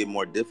 Yeah, it would get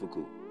more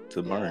difficult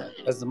to burn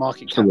as the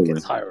market cap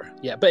gets higher.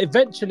 Yeah, but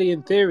eventually,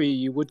 in theory,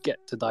 you would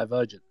get to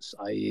divergence.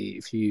 I.e.,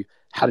 if you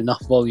had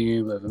enough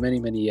volume over many,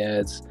 many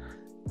years,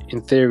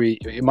 in theory,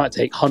 it might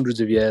take hundreds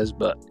of years,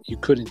 but you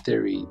could, in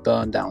theory,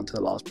 burn down to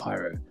the last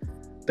Pyro.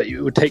 But it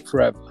would take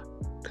forever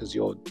because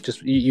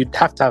you'd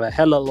have to have a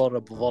hell of a lot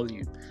of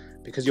volume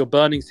because you're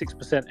burning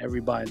 6%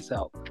 every buy and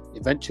sell.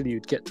 Eventually,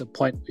 you'd get to a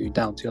point where you're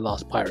down to your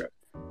last Pyro.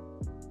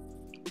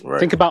 Right.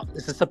 Think about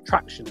it's a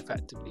subtraction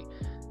effectively.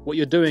 What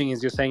you're doing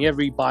is you're saying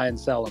every buy and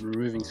sell, I'm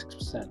removing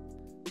 6%.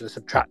 You're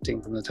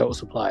subtracting from the total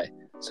supply.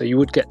 So you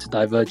would get to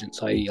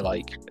divergence, i.e.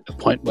 like a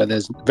point where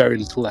there's very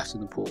little left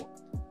in the pool.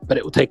 But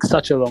it will take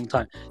such a long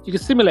time. You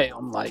can simulate it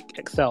on like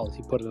Excel if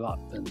you put it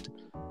up and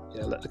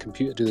let the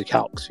computer do the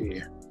calcs for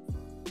you.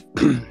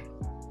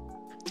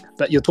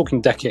 But you're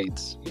talking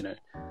decades,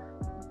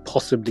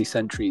 possibly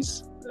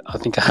centuries. I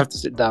think I have to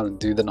sit down and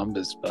do the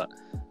numbers, but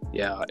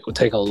yeah, it will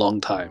take a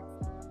long time.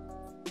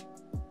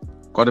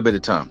 Quite a bit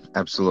of time,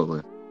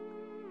 absolutely.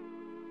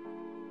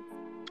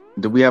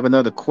 Do we have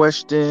another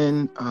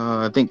question?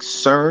 I think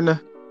Cerna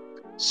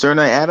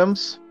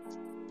Adams.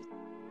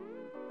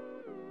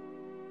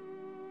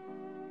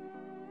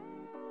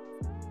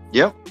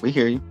 Yep, we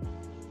hear you.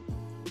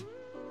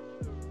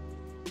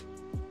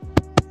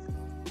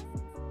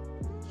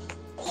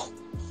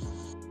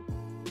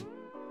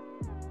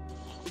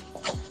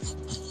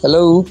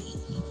 Hello.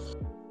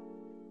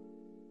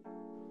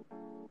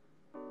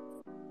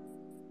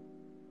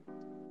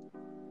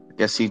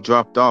 Guess he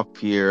dropped off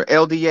here.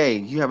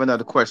 LDA, you have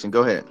another question.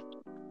 Go ahead.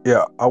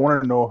 Yeah, I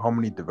want to know how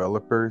many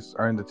developers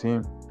are in the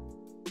team.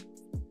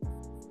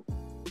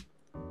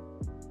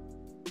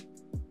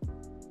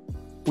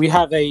 We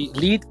have a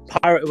lead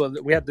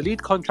we have the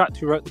lead contract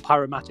who wrote the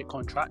Pyromatic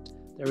contract.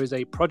 There is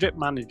a project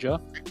manager.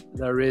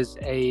 There is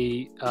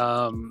the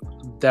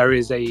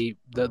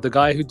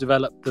guy who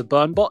developed the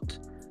burn bot,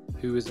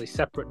 who is a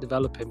separate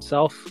developer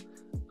himself.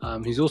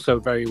 He's also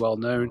very well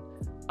known.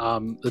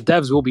 The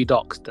devs will be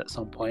doxed at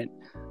some point,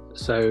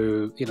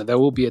 so there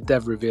will be a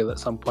dev reveal at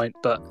some point,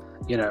 but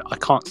I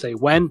can't say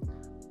when.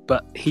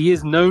 But he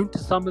is known to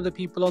some of the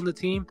people on the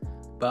team,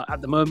 but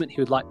at the moment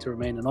he would like to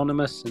remain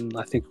anonymous, and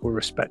I think we'll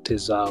respect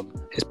his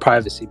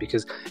privacy,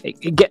 because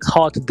it gets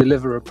hard to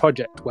deliver a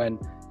project when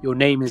your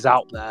name is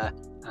out there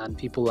and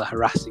people are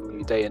harassing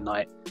you day and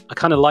night. I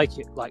kind of like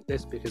it like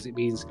this because it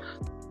means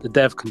the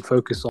dev can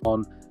focus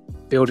on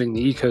building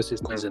the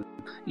ecosystems and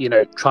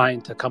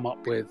trying to come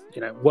up with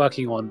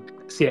working on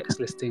CX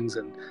listings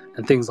and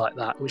things like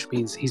that, which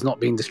means he's not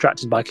being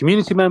distracted by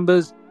community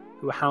members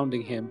who are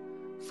hounding him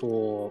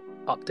for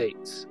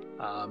updates.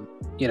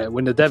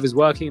 When the dev is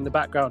working in the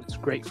background, it's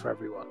great for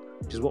everyone,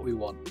 which is what we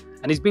want.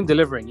 And he's been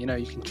delivering. You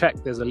can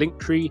check, there's a link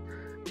tree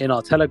in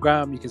our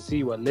Telegram. You can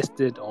see we're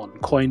listed on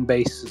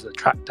Coinbase as a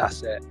tracked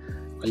asset,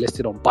 we're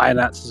listed on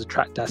Binance as a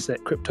tracked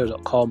asset,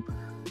 crypto.com.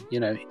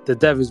 The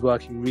dev is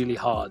working really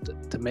hard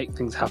to make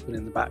things happen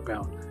in the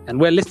background, and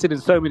we're listed in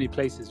so many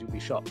places you'll be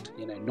shocked.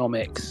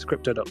 Nomics,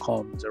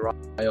 crypto.com,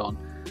 Zerion,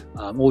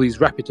 all these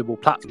reputable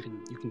platforms.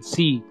 You can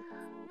see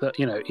that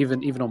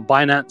even on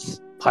Binance,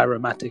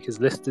 Pyromatic is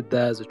listed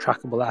there as a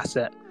trackable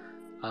asset,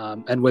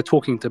 and we're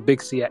talking to big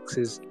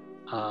CXs.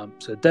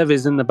 So dev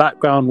is in the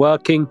background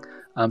working.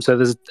 So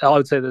I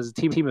would say there's a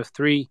team of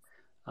 3,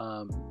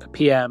 a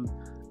PM,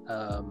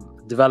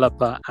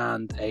 developer,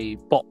 and a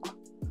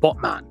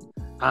bot man.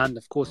 And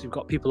of course, you've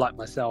got people like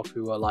myself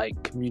who are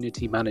like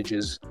community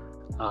managers,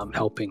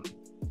 helping.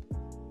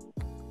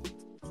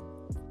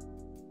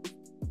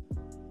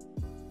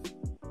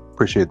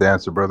 Appreciate the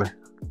answer, brother.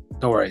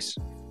 No worries.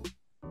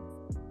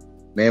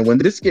 Man, when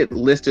this get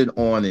listed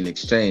on an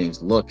exchange,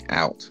 look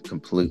out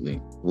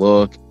completely.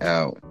 Look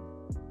out.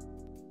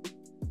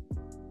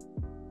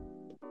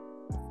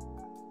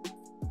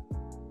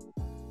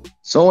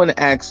 Someone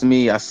asked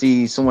me, I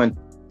see someone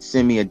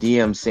send me a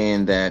DM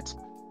saying that,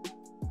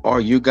 are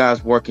you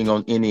guys working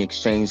on any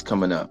exchange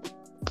coming up?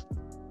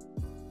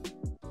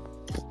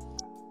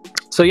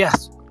 So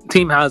yes,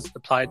 team has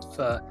applied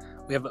for.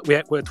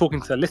 We're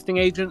talking to a listing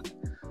agent.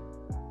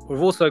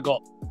 We've also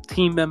got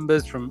team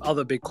members from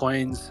other big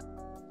coins.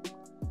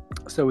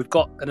 So we've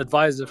got an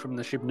advisor from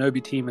the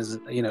Shibnobi team as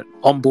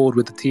on board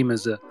with the team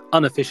as an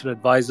unofficial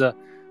advisor,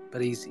 but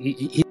he's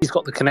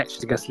got the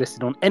connection to get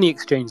listed on any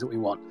exchange that we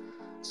want.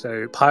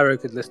 So Pyro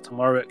could list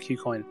tomorrow at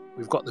KuCoin.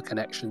 We've got the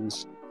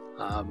connections,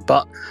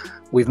 but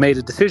we've made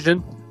a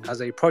decision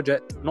as a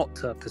project not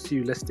to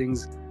pursue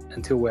listings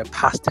until we're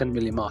past 10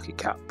 million market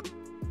cap.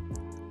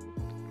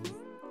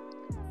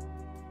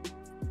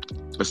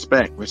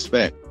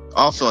 Respect.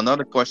 Also,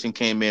 another question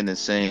came in and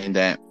saying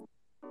that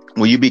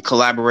will you be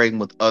collaborating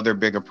with other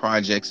bigger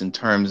projects in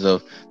terms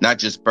of not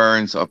just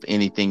burns, of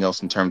anything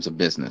else in terms of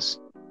business?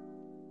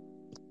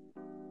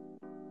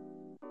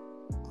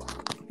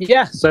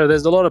 Yeah, so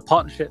there's a lot of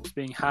partnerships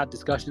being had,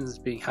 discussions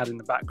being had in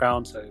the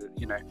background. So,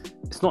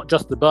 it's not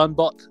just the burn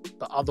bot,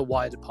 but other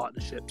wider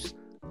partnerships.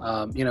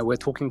 We're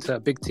talking to a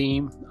big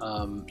team.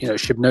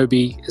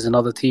 Shibnobi is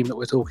another team that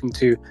we're talking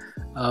to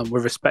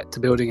with respect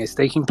to building a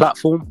staking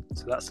platform.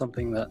 So that's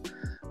something that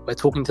we're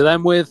talking to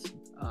them with.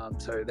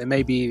 So there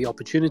may be the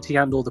opportunity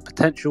and or the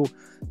potential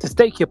to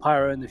stake your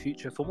Pyro in the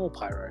future for more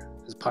Pyro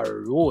as Pyro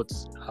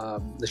rewards.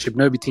 The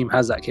Shibnobi team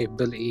has that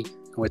capability,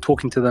 and we're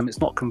talking to them. It's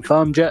not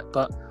confirmed yet,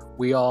 but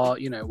we are,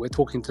 we're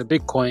talking to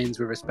big coins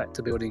with respect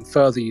to building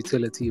further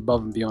utility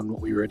above and beyond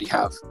what we already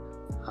have.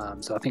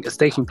 So I think a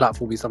staking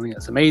platform will be something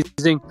that's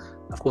amazing.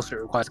 Of course, it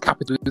requires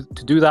capital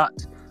to do that,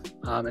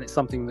 and it's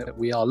something that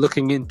we are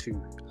looking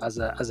into as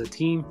a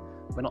team.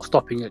 We're not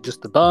stopping at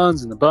just the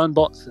burns and the burn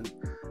bots and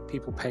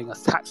people paying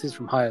us taxes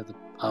from higher the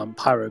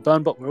Pyro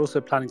burn bot. We're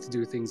also planning to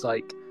do things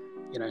like,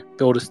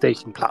 build a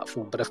staking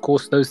platform. But of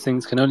course, those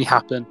things can only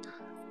happen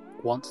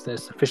once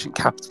there's sufficient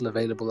capital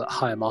available at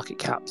higher market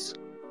caps.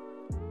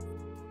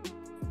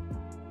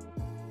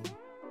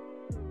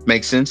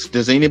 Makes sense.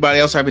 Does anybody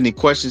else have any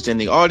questions in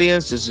the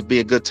audience? This would be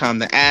a good time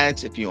to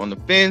ask. If you're on the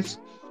fence,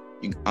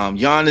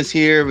 Yon is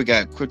here. We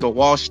got Crypto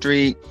Wall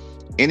Street.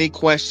 Any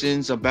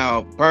questions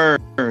about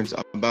burns,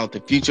 about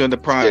the future of the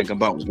project,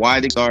 about why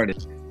they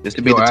started? This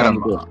would be the time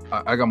Adam, to go.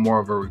 I got more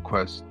of a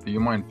request. Do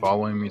you mind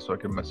following me so I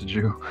can message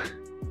you?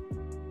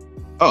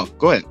 Oh,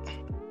 go ahead.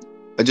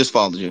 I just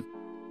followed you.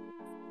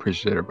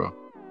 Appreciate it, bro.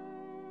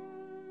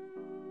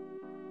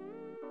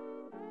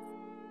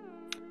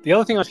 The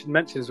other thing I should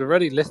mention is we're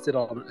already listed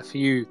on a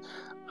few,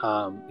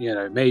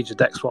 major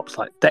DEX swaps.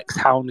 Like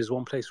DexHound is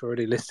one place we're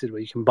already listed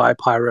where you can buy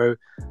Pyro.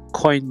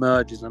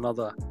 CoinMerge is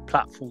another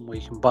platform where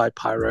you can buy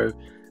Pyro,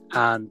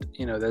 and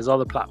there's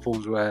other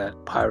platforms where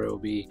Pyro will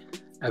be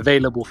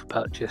available for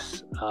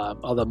purchase.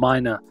 Other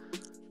minor,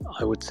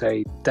 I would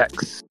say,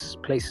 DEX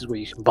places where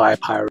you can buy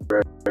Pyro.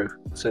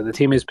 So the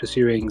team is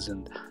pursuing,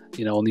 and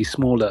on these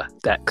smaller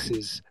DEX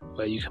is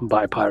where you can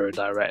buy Pyro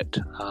direct,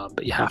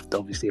 but you have to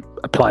obviously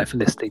apply for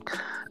listing.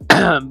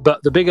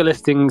 But the bigger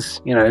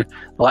listings, the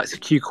likes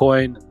of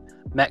KuCoin,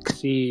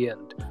 Mexi,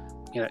 and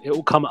it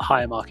will come at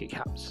higher market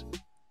caps.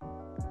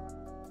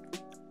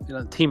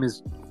 The team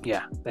is,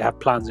 they have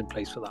plans in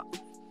place for that.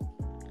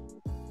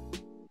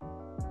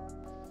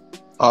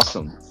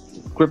 Awesome.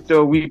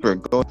 Crypto Weeper,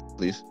 go ahead,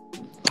 please.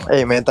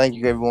 Hey man, thank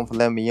you everyone for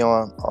letting me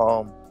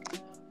on.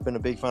 Been a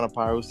big fan of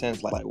Pyro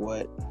since like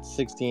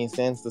 16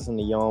 cents. Listen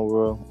to Yon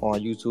World on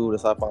YouTube.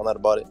 That's how I found out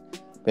about it.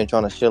 Been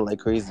trying to shit like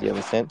crazy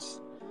ever since.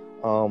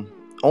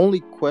 Only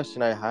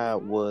question I had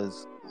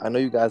was, I know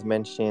you guys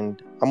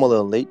mentioned, I'm a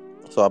little late,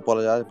 so I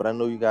apologize, but I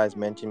know you guys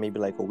mentioned maybe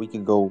like a week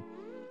ago,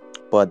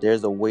 but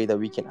there's a way that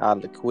we can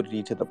add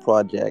liquidity to the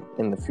project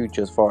in the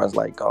future, as far as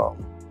like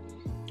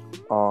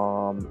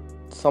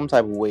some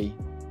type of way,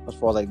 as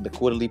far as like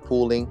liquidity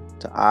pooling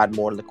to add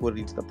more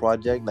liquidity to the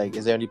project. Like,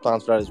 is there any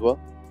plans for that as well?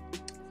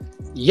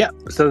 Yep.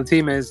 So the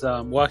team is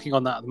working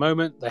on that at the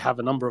moment. They have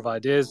a number of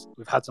ideas.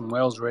 We've had some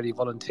whales already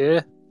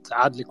volunteer to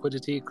add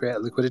liquidity, create a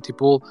liquidity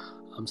pool.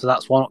 So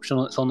that's one option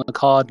that's on the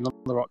card.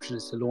 Another option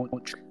is to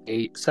launch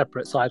a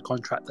separate side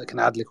contract that can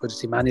add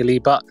liquidity manually.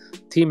 But the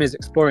team is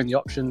exploring the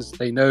options.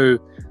 They know,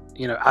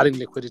 adding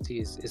liquidity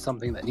is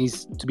something that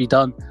needs to be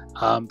done.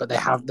 But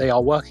they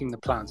are working the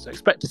plan. So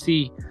expect to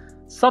see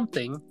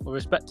something with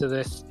respect to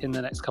this in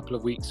the next couple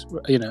of weeks.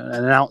 An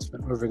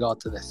announcement with regard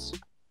to this.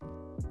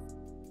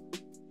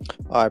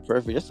 All right,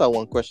 perfect. Just that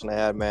one question I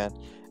had, man.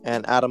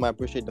 And Adam, I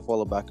appreciate the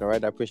follow back. All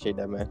right, I appreciate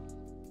that, man.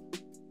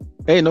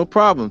 Hey, no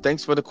problem.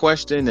 Thanks for the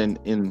question. And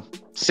in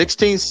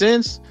 16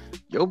 cents,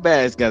 your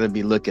bag's got to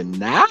be looking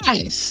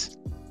nice.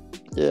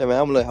 Yeah,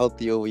 man, I'm a little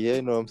healthy over here.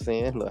 You know what I'm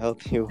saying? A little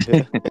healthy over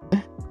here.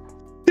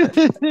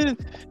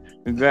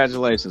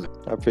 Congratulations.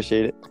 I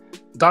appreciate it.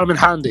 Diamond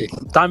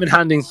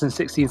handing since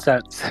 16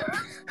 cents.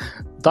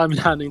 Diamond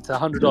handing to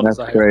 $100.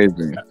 That's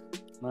crazy.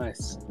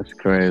 Nice. That's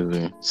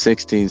crazy.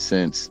 16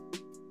 cents.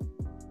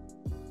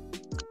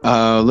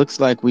 Looks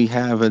like we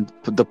have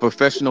the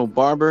professional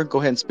barber. Go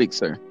ahead and speak,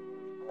 sir.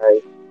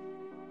 Hi.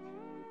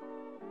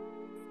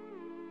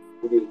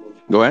 Good evening.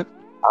 Go ahead.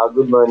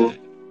 Good morning.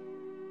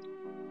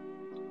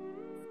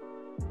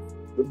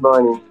 Good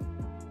morning.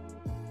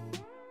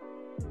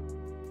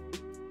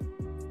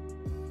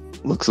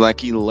 Looks like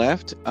he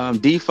left.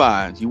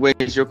 DeFi, you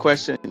raised your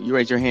question. You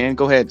raised your hand.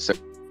 Go ahead, sir.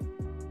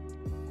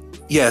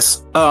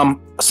 Yes.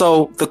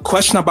 So the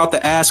question I'm about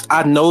to ask,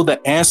 I know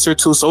the answer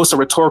to, so it's a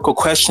rhetorical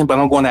question, but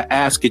I'm going to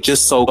ask it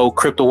just so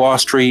Crypto Wall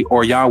Street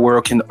or Yon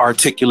World can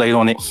articulate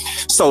on it.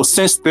 So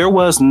since there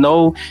was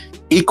no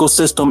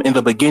ecosystem in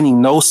the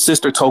beginning, no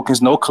sister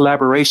tokens, no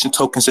collaboration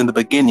tokens in the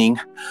beginning,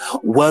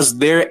 was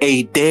there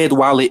a dead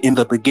wallet in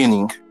the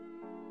beginning?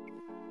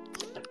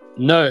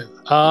 No,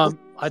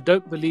 I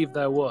don't believe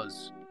there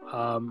was.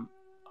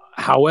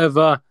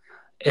 However,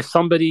 if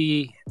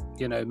somebody,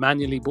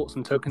 manually bought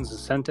some tokens and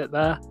sent it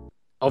there,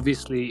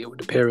 obviously it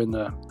would appear in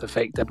the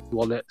fake dead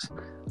wallet.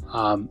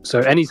 So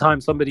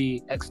anytime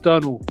somebody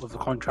external of the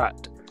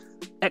contract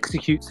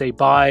executes a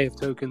buy of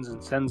tokens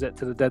and sends it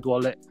to the dead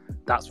wallet,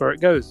 that's where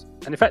it goes.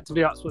 And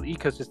effectively, that's what the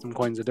ecosystem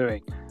coins are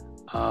doing.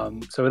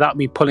 So without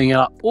me pulling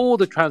up all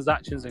the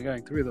transactions and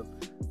going through them,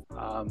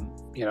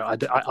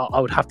 I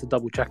would have to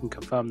double check and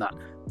confirm that.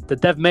 The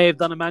dev may have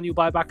done a manual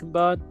buyback and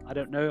burn. I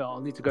don't know.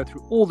 I'll need to go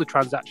through all the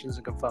transactions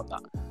and confirm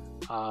that.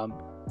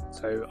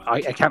 So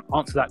I can't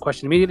answer that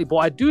question immediately. But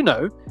what I do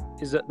know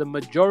is that the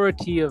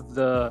majority of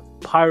the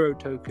Pyro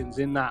tokens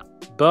in that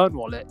burn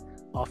wallet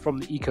are from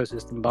the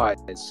ecosystem buys.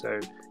 So,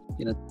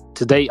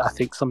 to date, I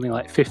think something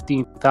like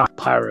 15,000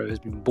 Pyro has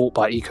been bought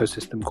by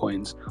ecosystem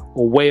coins,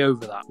 or way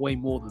over that, way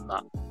more than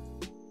that.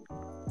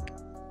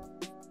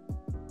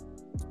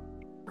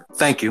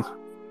 Thank you.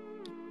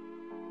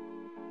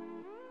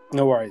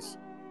 No worries.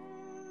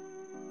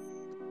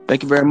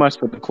 Thank you very much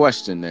for the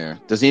question there.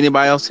 Does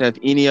anybody else have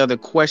any other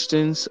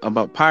questions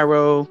about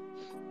Pyro?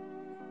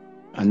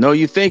 I know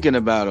you're thinking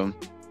about them.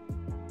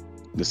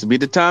 This will be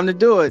the time to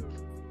do it.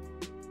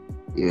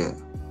 Yeah.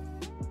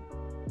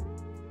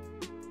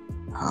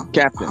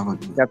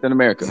 Captain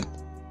America.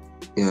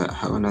 Yeah, I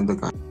have another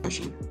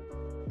question.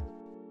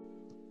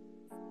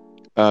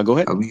 Go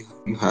ahead. Have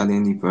you had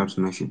any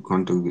partnership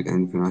contact with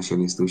any financial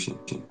institution?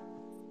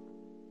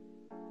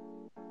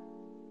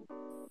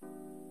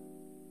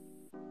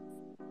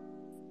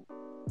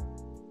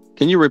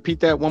 Can you repeat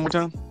that one more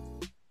time?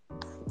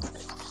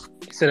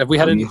 He said, have we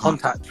had any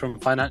contact from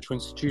financial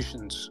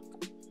institutions?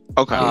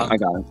 Okay, I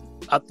got it.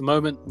 At the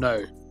moment,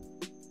 no.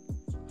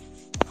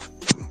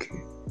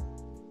 Okay.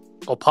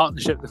 Or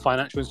partnership with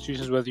financial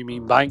institutions, whether you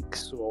mean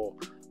banks or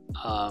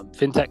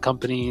fintech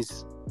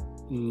companies,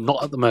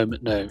 not at the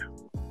moment, no.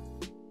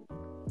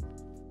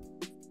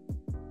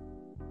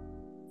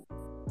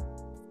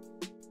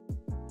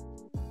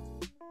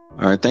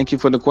 All right, thank you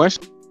for the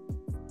question.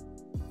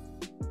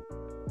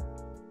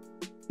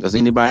 Does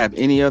anybody have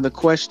any other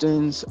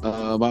questions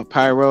about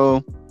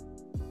Pyro?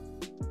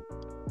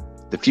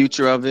 The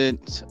future of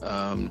it?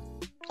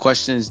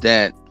 Questions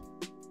that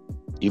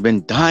you've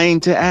been dying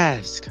to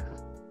ask?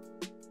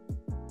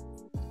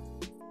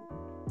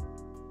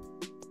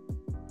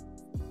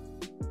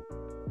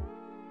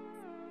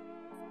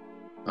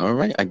 All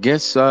right, I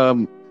guess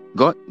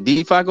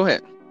DeFi, go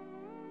ahead.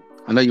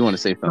 I know you want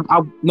to say something.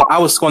 I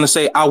was going to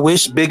say, I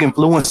wish big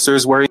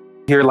influencers were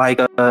here like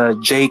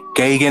Jake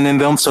Gagan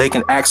and them, so they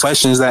can ask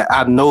questions that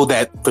I know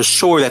that for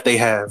sure that they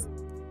have.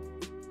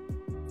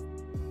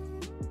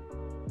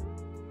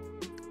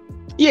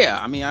 Yeah,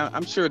 I mean,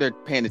 I'm sure they're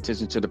paying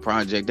attention to the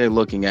project. They're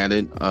looking at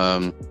it.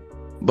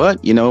 But,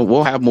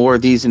 we'll have more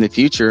of these in the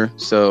future.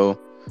 So,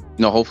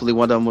 hopefully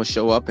one of them will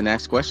show up and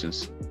ask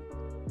questions.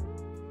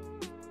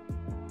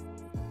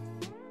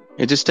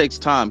 It just takes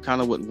time,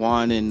 kind of what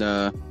Juan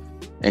and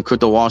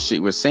Crypto Wall Street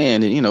were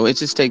saying. It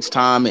just takes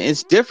time. And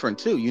it's different,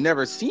 too. You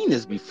never seen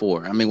this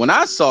before. I mean, when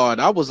I saw it,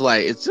 I was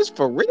like, is this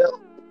for real?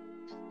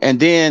 And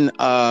then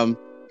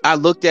I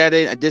looked at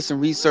it. I did some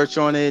research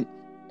on it.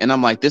 And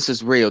I'm like, this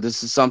is real.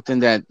 This is something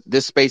that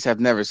this space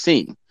have never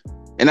seen.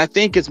 And I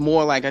think it's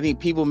more like, I think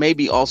people may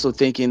be also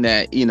thinking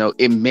that,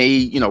 it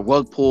may,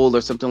 rug pull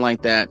or something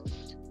like that.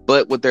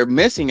 But what they're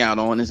missing out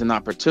on is an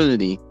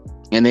opportunity.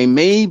 And they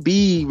may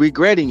be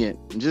regretting it.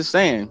 I'm just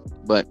saying.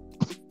 But,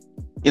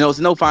 it's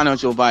no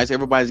financial advice.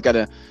 Everybody's got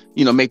to,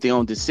 make their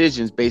own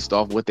decisions based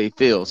off what they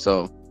feel.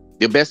 So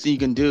the best thing you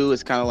can do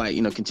is kind of like,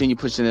 continue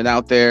pushing it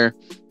out there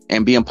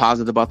and being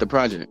positive about the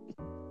project.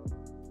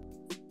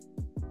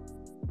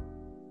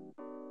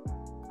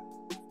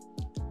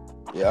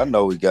 Yeah, I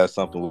know we got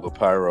something with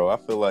Pyro. I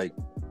feel like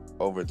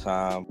over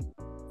time,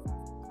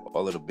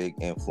 all of the big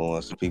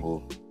influencer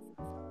people,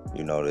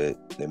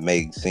 that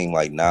may seem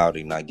like now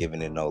they're not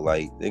giving it no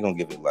light. They're gonna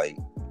give it light.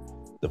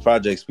 The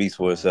project speaks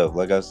for itself.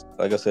 Like I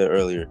said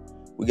earlier,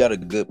 we got a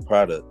good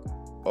product.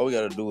 All we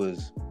gotta do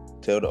is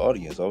tell the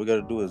audience. All we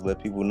gotta do is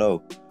let people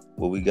know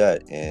what we got,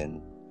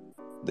 and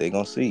they're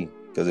gonna see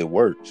because it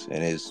works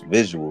and it's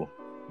visual.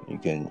 You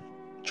can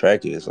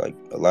track it. It's like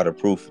a lot of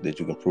proof that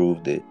you can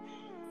prove that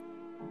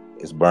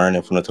it's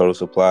burning from the total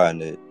supply,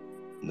 and that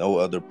no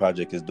other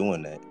project is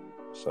doing that.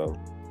 So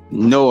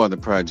no other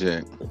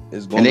project,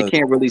 and they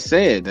can't really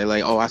say it. They're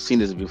like, "Oh, I've seen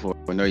this before."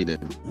 But no, you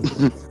didn't.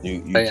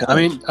 I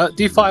mean,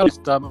 DeFi.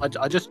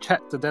 I just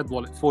checked the dead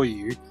wallet for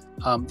you.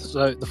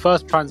 So the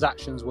first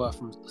transactions were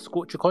from the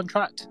Scorcher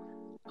contract,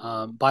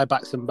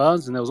 buybacks and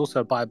burns, and there was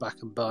also a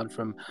buyback and burn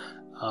from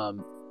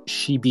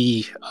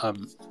Shiberno.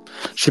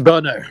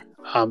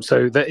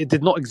 So that it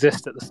did not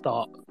exist at the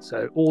start.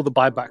 So all the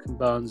buyback and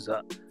burns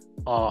that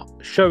are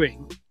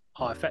showing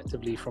are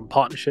effectively from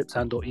partnerships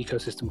and or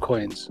ecosystem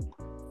coins.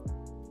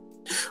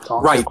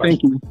 Right.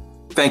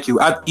 Thank you.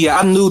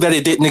 I knew that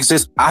it didn't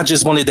exist. I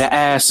just wanted to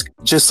ask,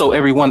 just so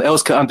everyone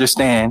else could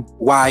understand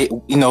why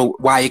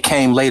it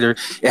came later.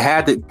 It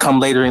had to come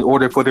later in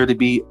order for there to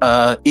be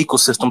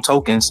ecosystem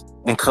tokens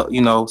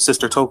and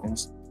sister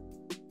tokens.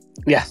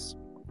 Yes.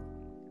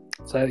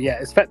 So yeah,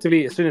 it's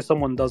effectively as soon as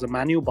someone does a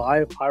manual buy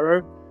of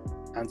Pyro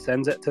and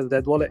sends it to the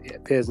dead wallet, it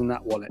appears in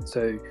that wallet.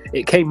 So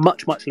it came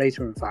much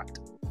later, in fact,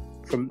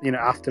 from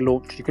after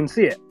launch. You can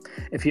see it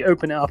if you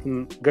open it up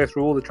and go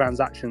through all the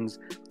transactions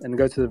and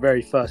go to the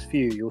very first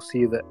few. You'll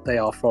see that they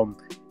are from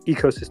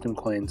ecosystem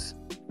coins.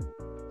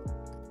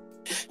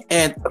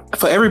 And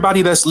for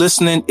everybody that's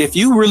listening, if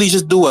you really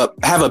just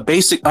have a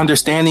basic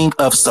understanding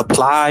of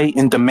supply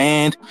and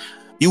demand,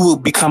 you will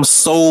become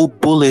so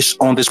bullish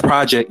on this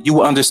project. You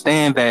will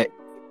understand that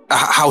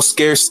how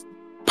scarce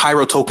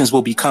Pyro tokens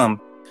will become.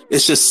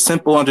 It's just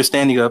simple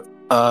understanding of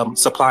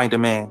supply and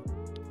demand.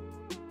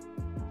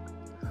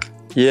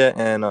 Yeah,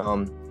 and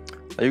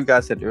like you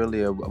guys said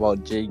earlier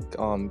about Jake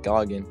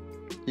Goggin,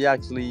 he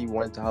actually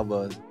wanted to have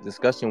a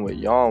discussion with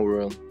Yon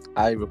World.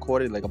 I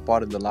recorded like a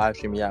part of the live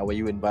stream, where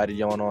you invited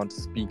Yon on to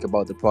speak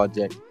about the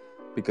project,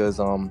 because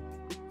I'm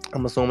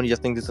assuming you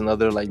just think it's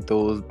another like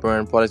those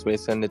burn products where they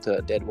send it to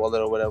a dead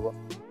wallet or whatever.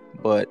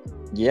 But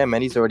yeah,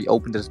 man, he's already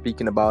open to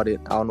speaking about it.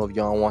 I don't know if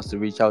Yon wants to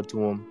reach out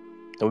to him,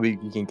 so we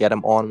can get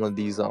him on one of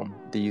these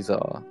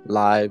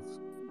live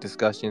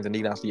discussions, and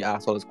he can actually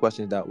ask all his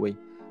questions that way.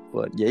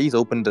 But yeah, he's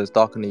open to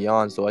talking to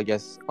Yon, so I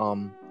guess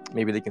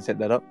maybe they can set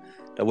that up.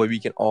 That way we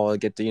can all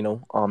get to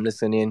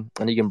listen in,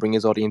 and he can bring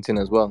his audience in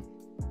as well.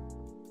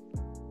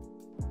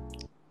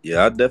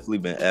 Yeah, I've definitely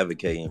been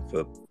advocating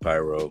for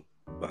Pyro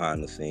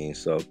behind the scenes,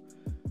 so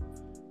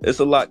it's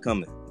a lot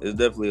coming. There's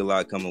definitely a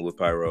lot coming with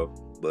Pyro,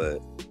 but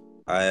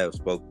I have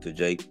spoke to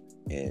Jake,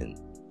 and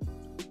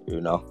we're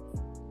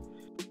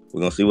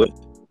gonna see what.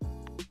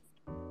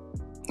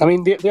 I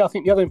mean, I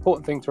think the other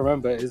important thing to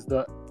remember is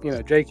that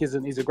Jake he's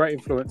a great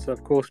influencer,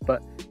 of course,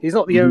 but he's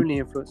not the only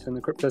influencer in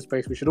the crypto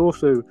space. We should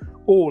also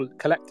all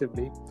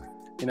collectively,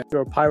 if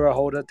you're a Pyro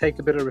holder, take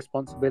a bit of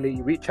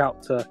responsibility, reach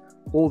out to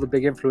all the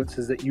big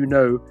influencers that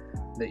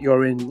that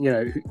you're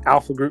in,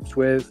 alpha groups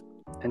with,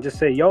 and just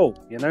say, yo,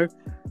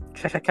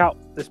 check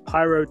out this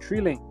Pyro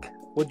tree link.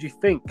 What do you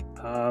think?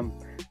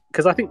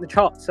 Because I think the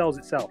chart sells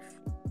itself,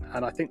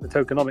 and I think the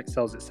tokenomics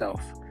sells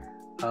itself.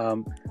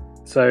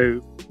 So,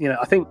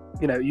 I think,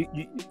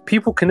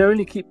 people can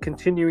only keep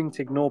continuing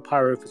to ignore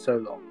Pyro for so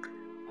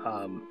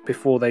long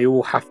before they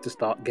all have to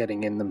start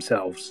getting in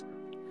themselves.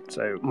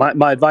 So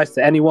my advice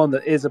to anyone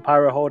that is a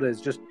Pyro holder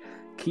is just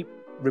keep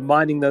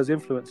reminding those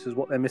influencers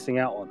what they're missing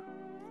out on.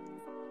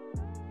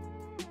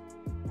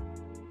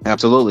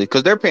 Absolutely,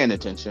 because they're paying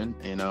attention,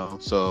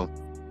 so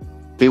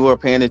people are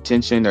paying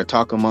attention. They're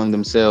talking among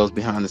themselves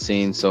behind the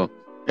scenes. So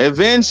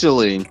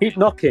eventually, keep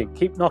knocking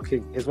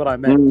is what I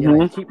meant.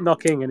 Mm-hmm. Keep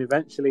knocking, and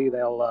eventually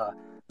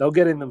they'll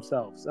get in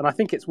themselves. And I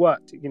think it's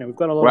worked. We've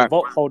got a lot of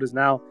vault holders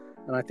now,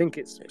 and I think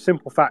it's a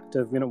simple fact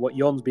of what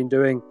Yon's been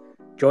doing,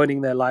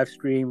 joining their live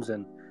streams,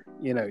 and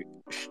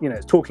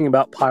talking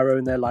about Pyro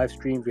in their live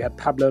streams. We had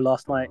Pablo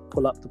last night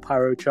pull up the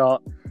Pyro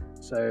chart.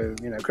 So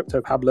Crypto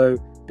Pablo,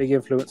 big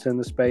influencer in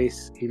the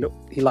space. He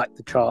liked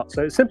the chart.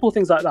 So simple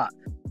things like that.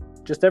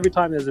 Just every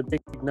time there's a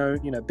big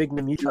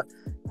name user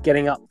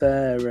getting up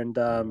there and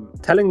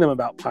telling them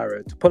about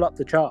Pyro to pull up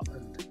the chart.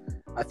 And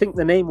I think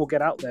the name will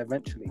get out there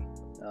eventually.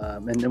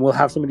 And then we'll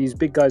have some of these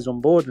big guys on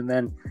board, and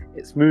then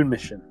it's moon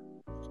mission.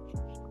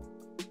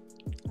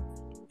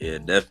 Yeah,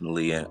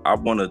 definitely. And I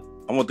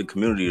want the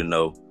community to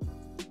know,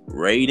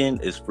 raiding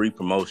is free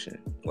promotion.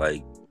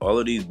 Like, all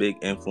of these big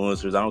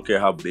influencers, I don't care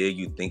how big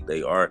you think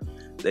they are,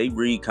 they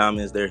read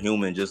comments. They're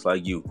human just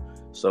like you.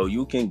 So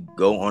you can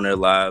go on their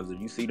lives. If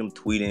you see them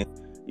tweeting,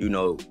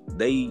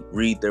 they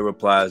read their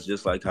replies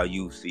just like how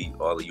you see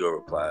all of your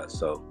replies.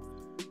 So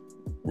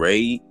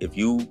raid, if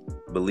you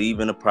believe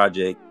in a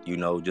project,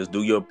 just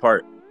do your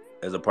part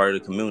as a part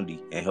of the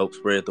community and help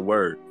spread the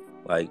word,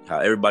 like how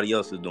everybody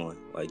else is doing.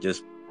 Like,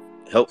 just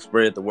help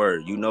spread the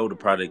word. The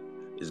product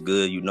is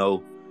good.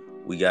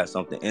 We got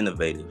something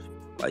innovative.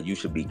 Like, you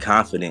should be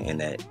confident in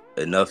that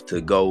enough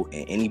to go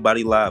in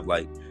anybody live.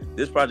 Like,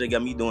 this project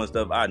got me doing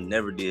stuff I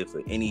never did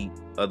for any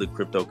other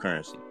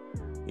cryptocurrency.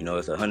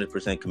 It's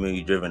 100%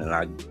 community driven,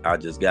 and I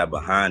just got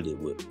behind it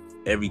with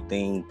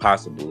everything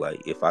possible.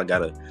 Like, if I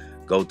gotta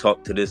go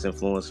talk to this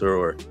influencer,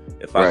 or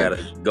if I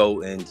gotta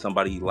go in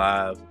somebody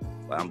live,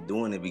 like, I'm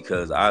doing it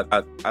because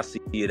I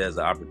see it as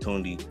an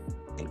opportunity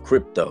in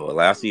crypto.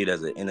 Like, I see it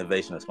as an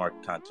innovation of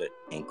smart contract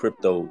in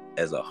crypto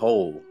as a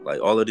whole.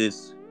 Like, all of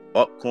this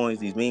altcoins,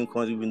 these meme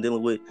coins we've been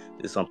dealing with,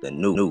 is something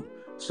new.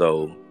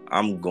 So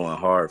I'm going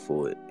hard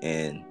for it,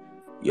 and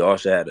y'all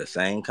should have the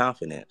same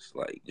confidence.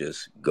 Like,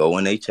 just go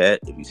in a chat.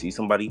 If you see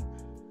somebody,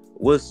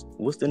 what's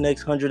the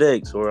next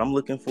 100x, or I'm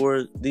looking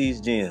for these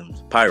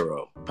gems,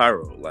 Pyro.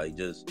 Like,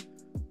 just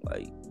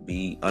like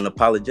be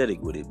unapologetic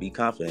with it, be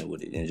confident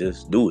with it, and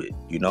just do it.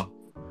 You know,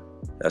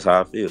 that's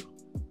how I feel.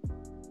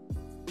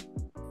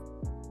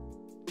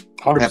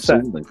 100%.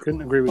 Absolutely.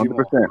 Couldn't agree with you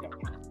more. 100%.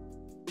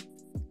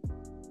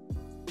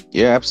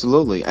 Yeah,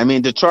 absolutely. I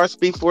mean, the charts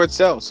speak for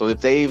itself. So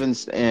if they even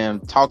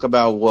talk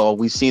about, well,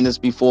 we've seen this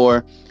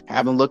before,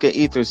 have them look at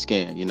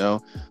Etherscan, you know,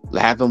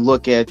 have them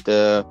look at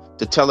the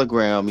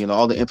Telegram, you know,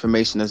 all the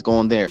information that's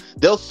going there.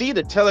 They'll see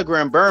the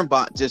Telegram burn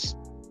bot just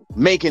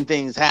making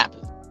things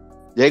happen.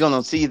 They're going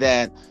to see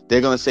that.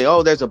 They're going to say,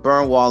 oh, there's a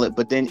burn wallet,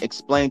 but then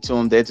explain to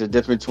them there's a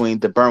difference between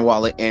the burn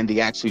wallet and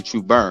the actually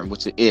true burn,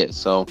 which it is.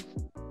 So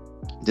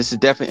this is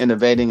definitely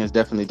innovating. It's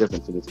definitely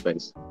different for this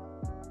space.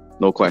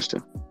 No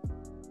question.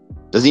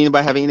 Does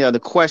anybody have any other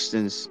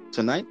questions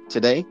tonight,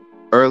 today,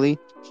 early,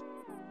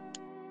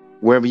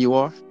 wherever you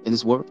are in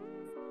this world?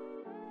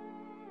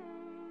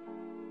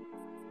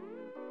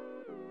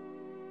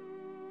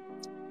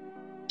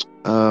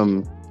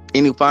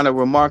 Any final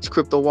remarks,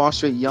 Crypto Wall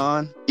Street,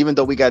 Yon? Even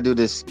though we got to do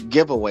this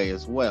giveaway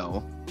as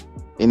well.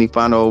 Any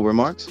final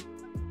remarks?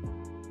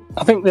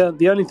 I think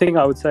the only thing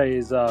I would say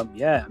is,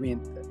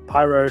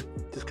 Pyro,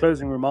 just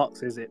closing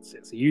remarks is it's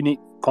a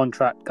unique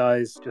contract,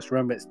 guys. Just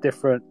remember, it's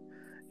different.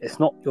 It's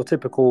not your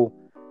typical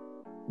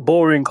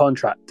boring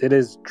contract. It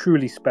is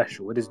truly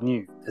special. It is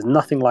new. There's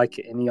nothing like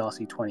it in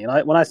ERC20.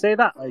 And when I say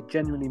that, I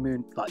genuinely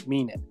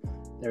mean it.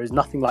 There is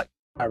nothing like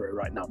Pyro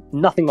right now.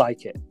 Nothing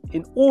like it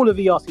in all of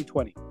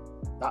ERC20.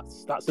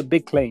 That's a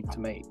big claim to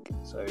make.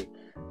 So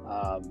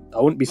I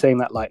wouldn't be saying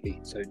that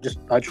lightly. So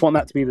I just want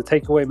that to be the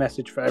takeaway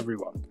message for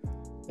everyone.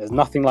 There's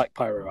nothing like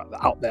Pyro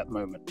out there at the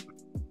moment.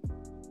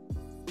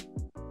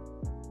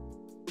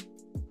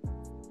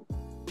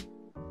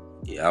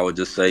 Yeah, I would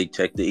just say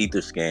check the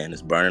Etherscan.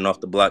 It's burning off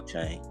the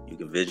blockchain. You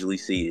can visually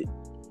see it.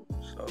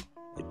 So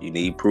if you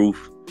need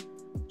proof,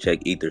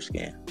 check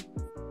Etherscan.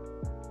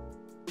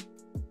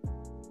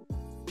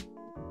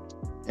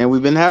 And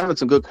we've been having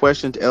some good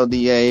questions.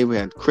 LDA, we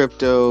had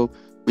crypto,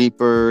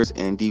 Reapers,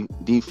 and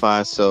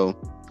DeFi. So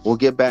we'll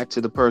get back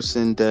to the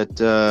person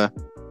that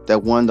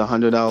won the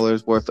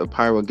 $100 worth of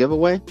Pyro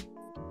giveaway.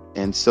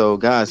 And so,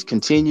 guys,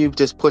 continue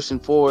just pushing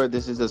forward.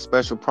 This is a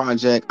special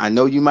project. I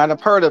know you might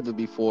have heard of it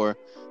before,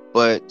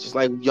 but just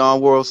like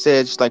Yon World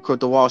said, just like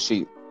Crypto Wall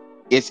Street,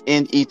 it's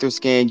in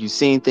Etherscan. You've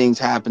seen things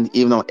happen.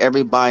 Even on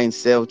every buy and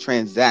sell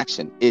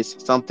transaction,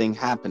 it's something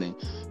happening.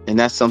 And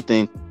that's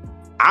something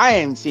I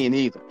ain't seen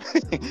either.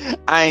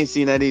 I ain't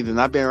seen that either.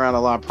 And I've been around a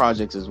lot of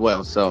projects as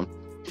well. So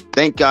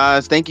thank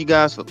you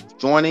guys for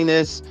joining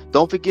us.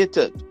 Don't forget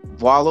to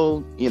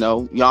follow,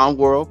 Yon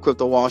World,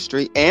 Crypto Wall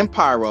Street, and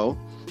Pyro.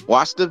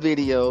 Watch the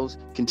videos,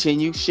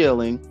 continue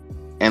shilling,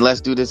 and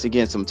let's do this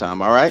again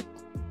sometime. All right?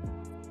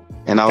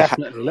 And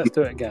definitely, let's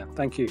do it again.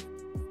 Thank you.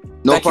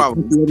 No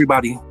problem. Thank you,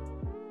 everybody.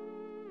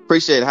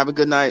 Appreciate it. Have a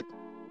good night.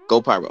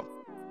 Go Pyro.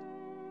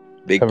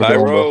 Big Have a good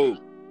one, Pyro.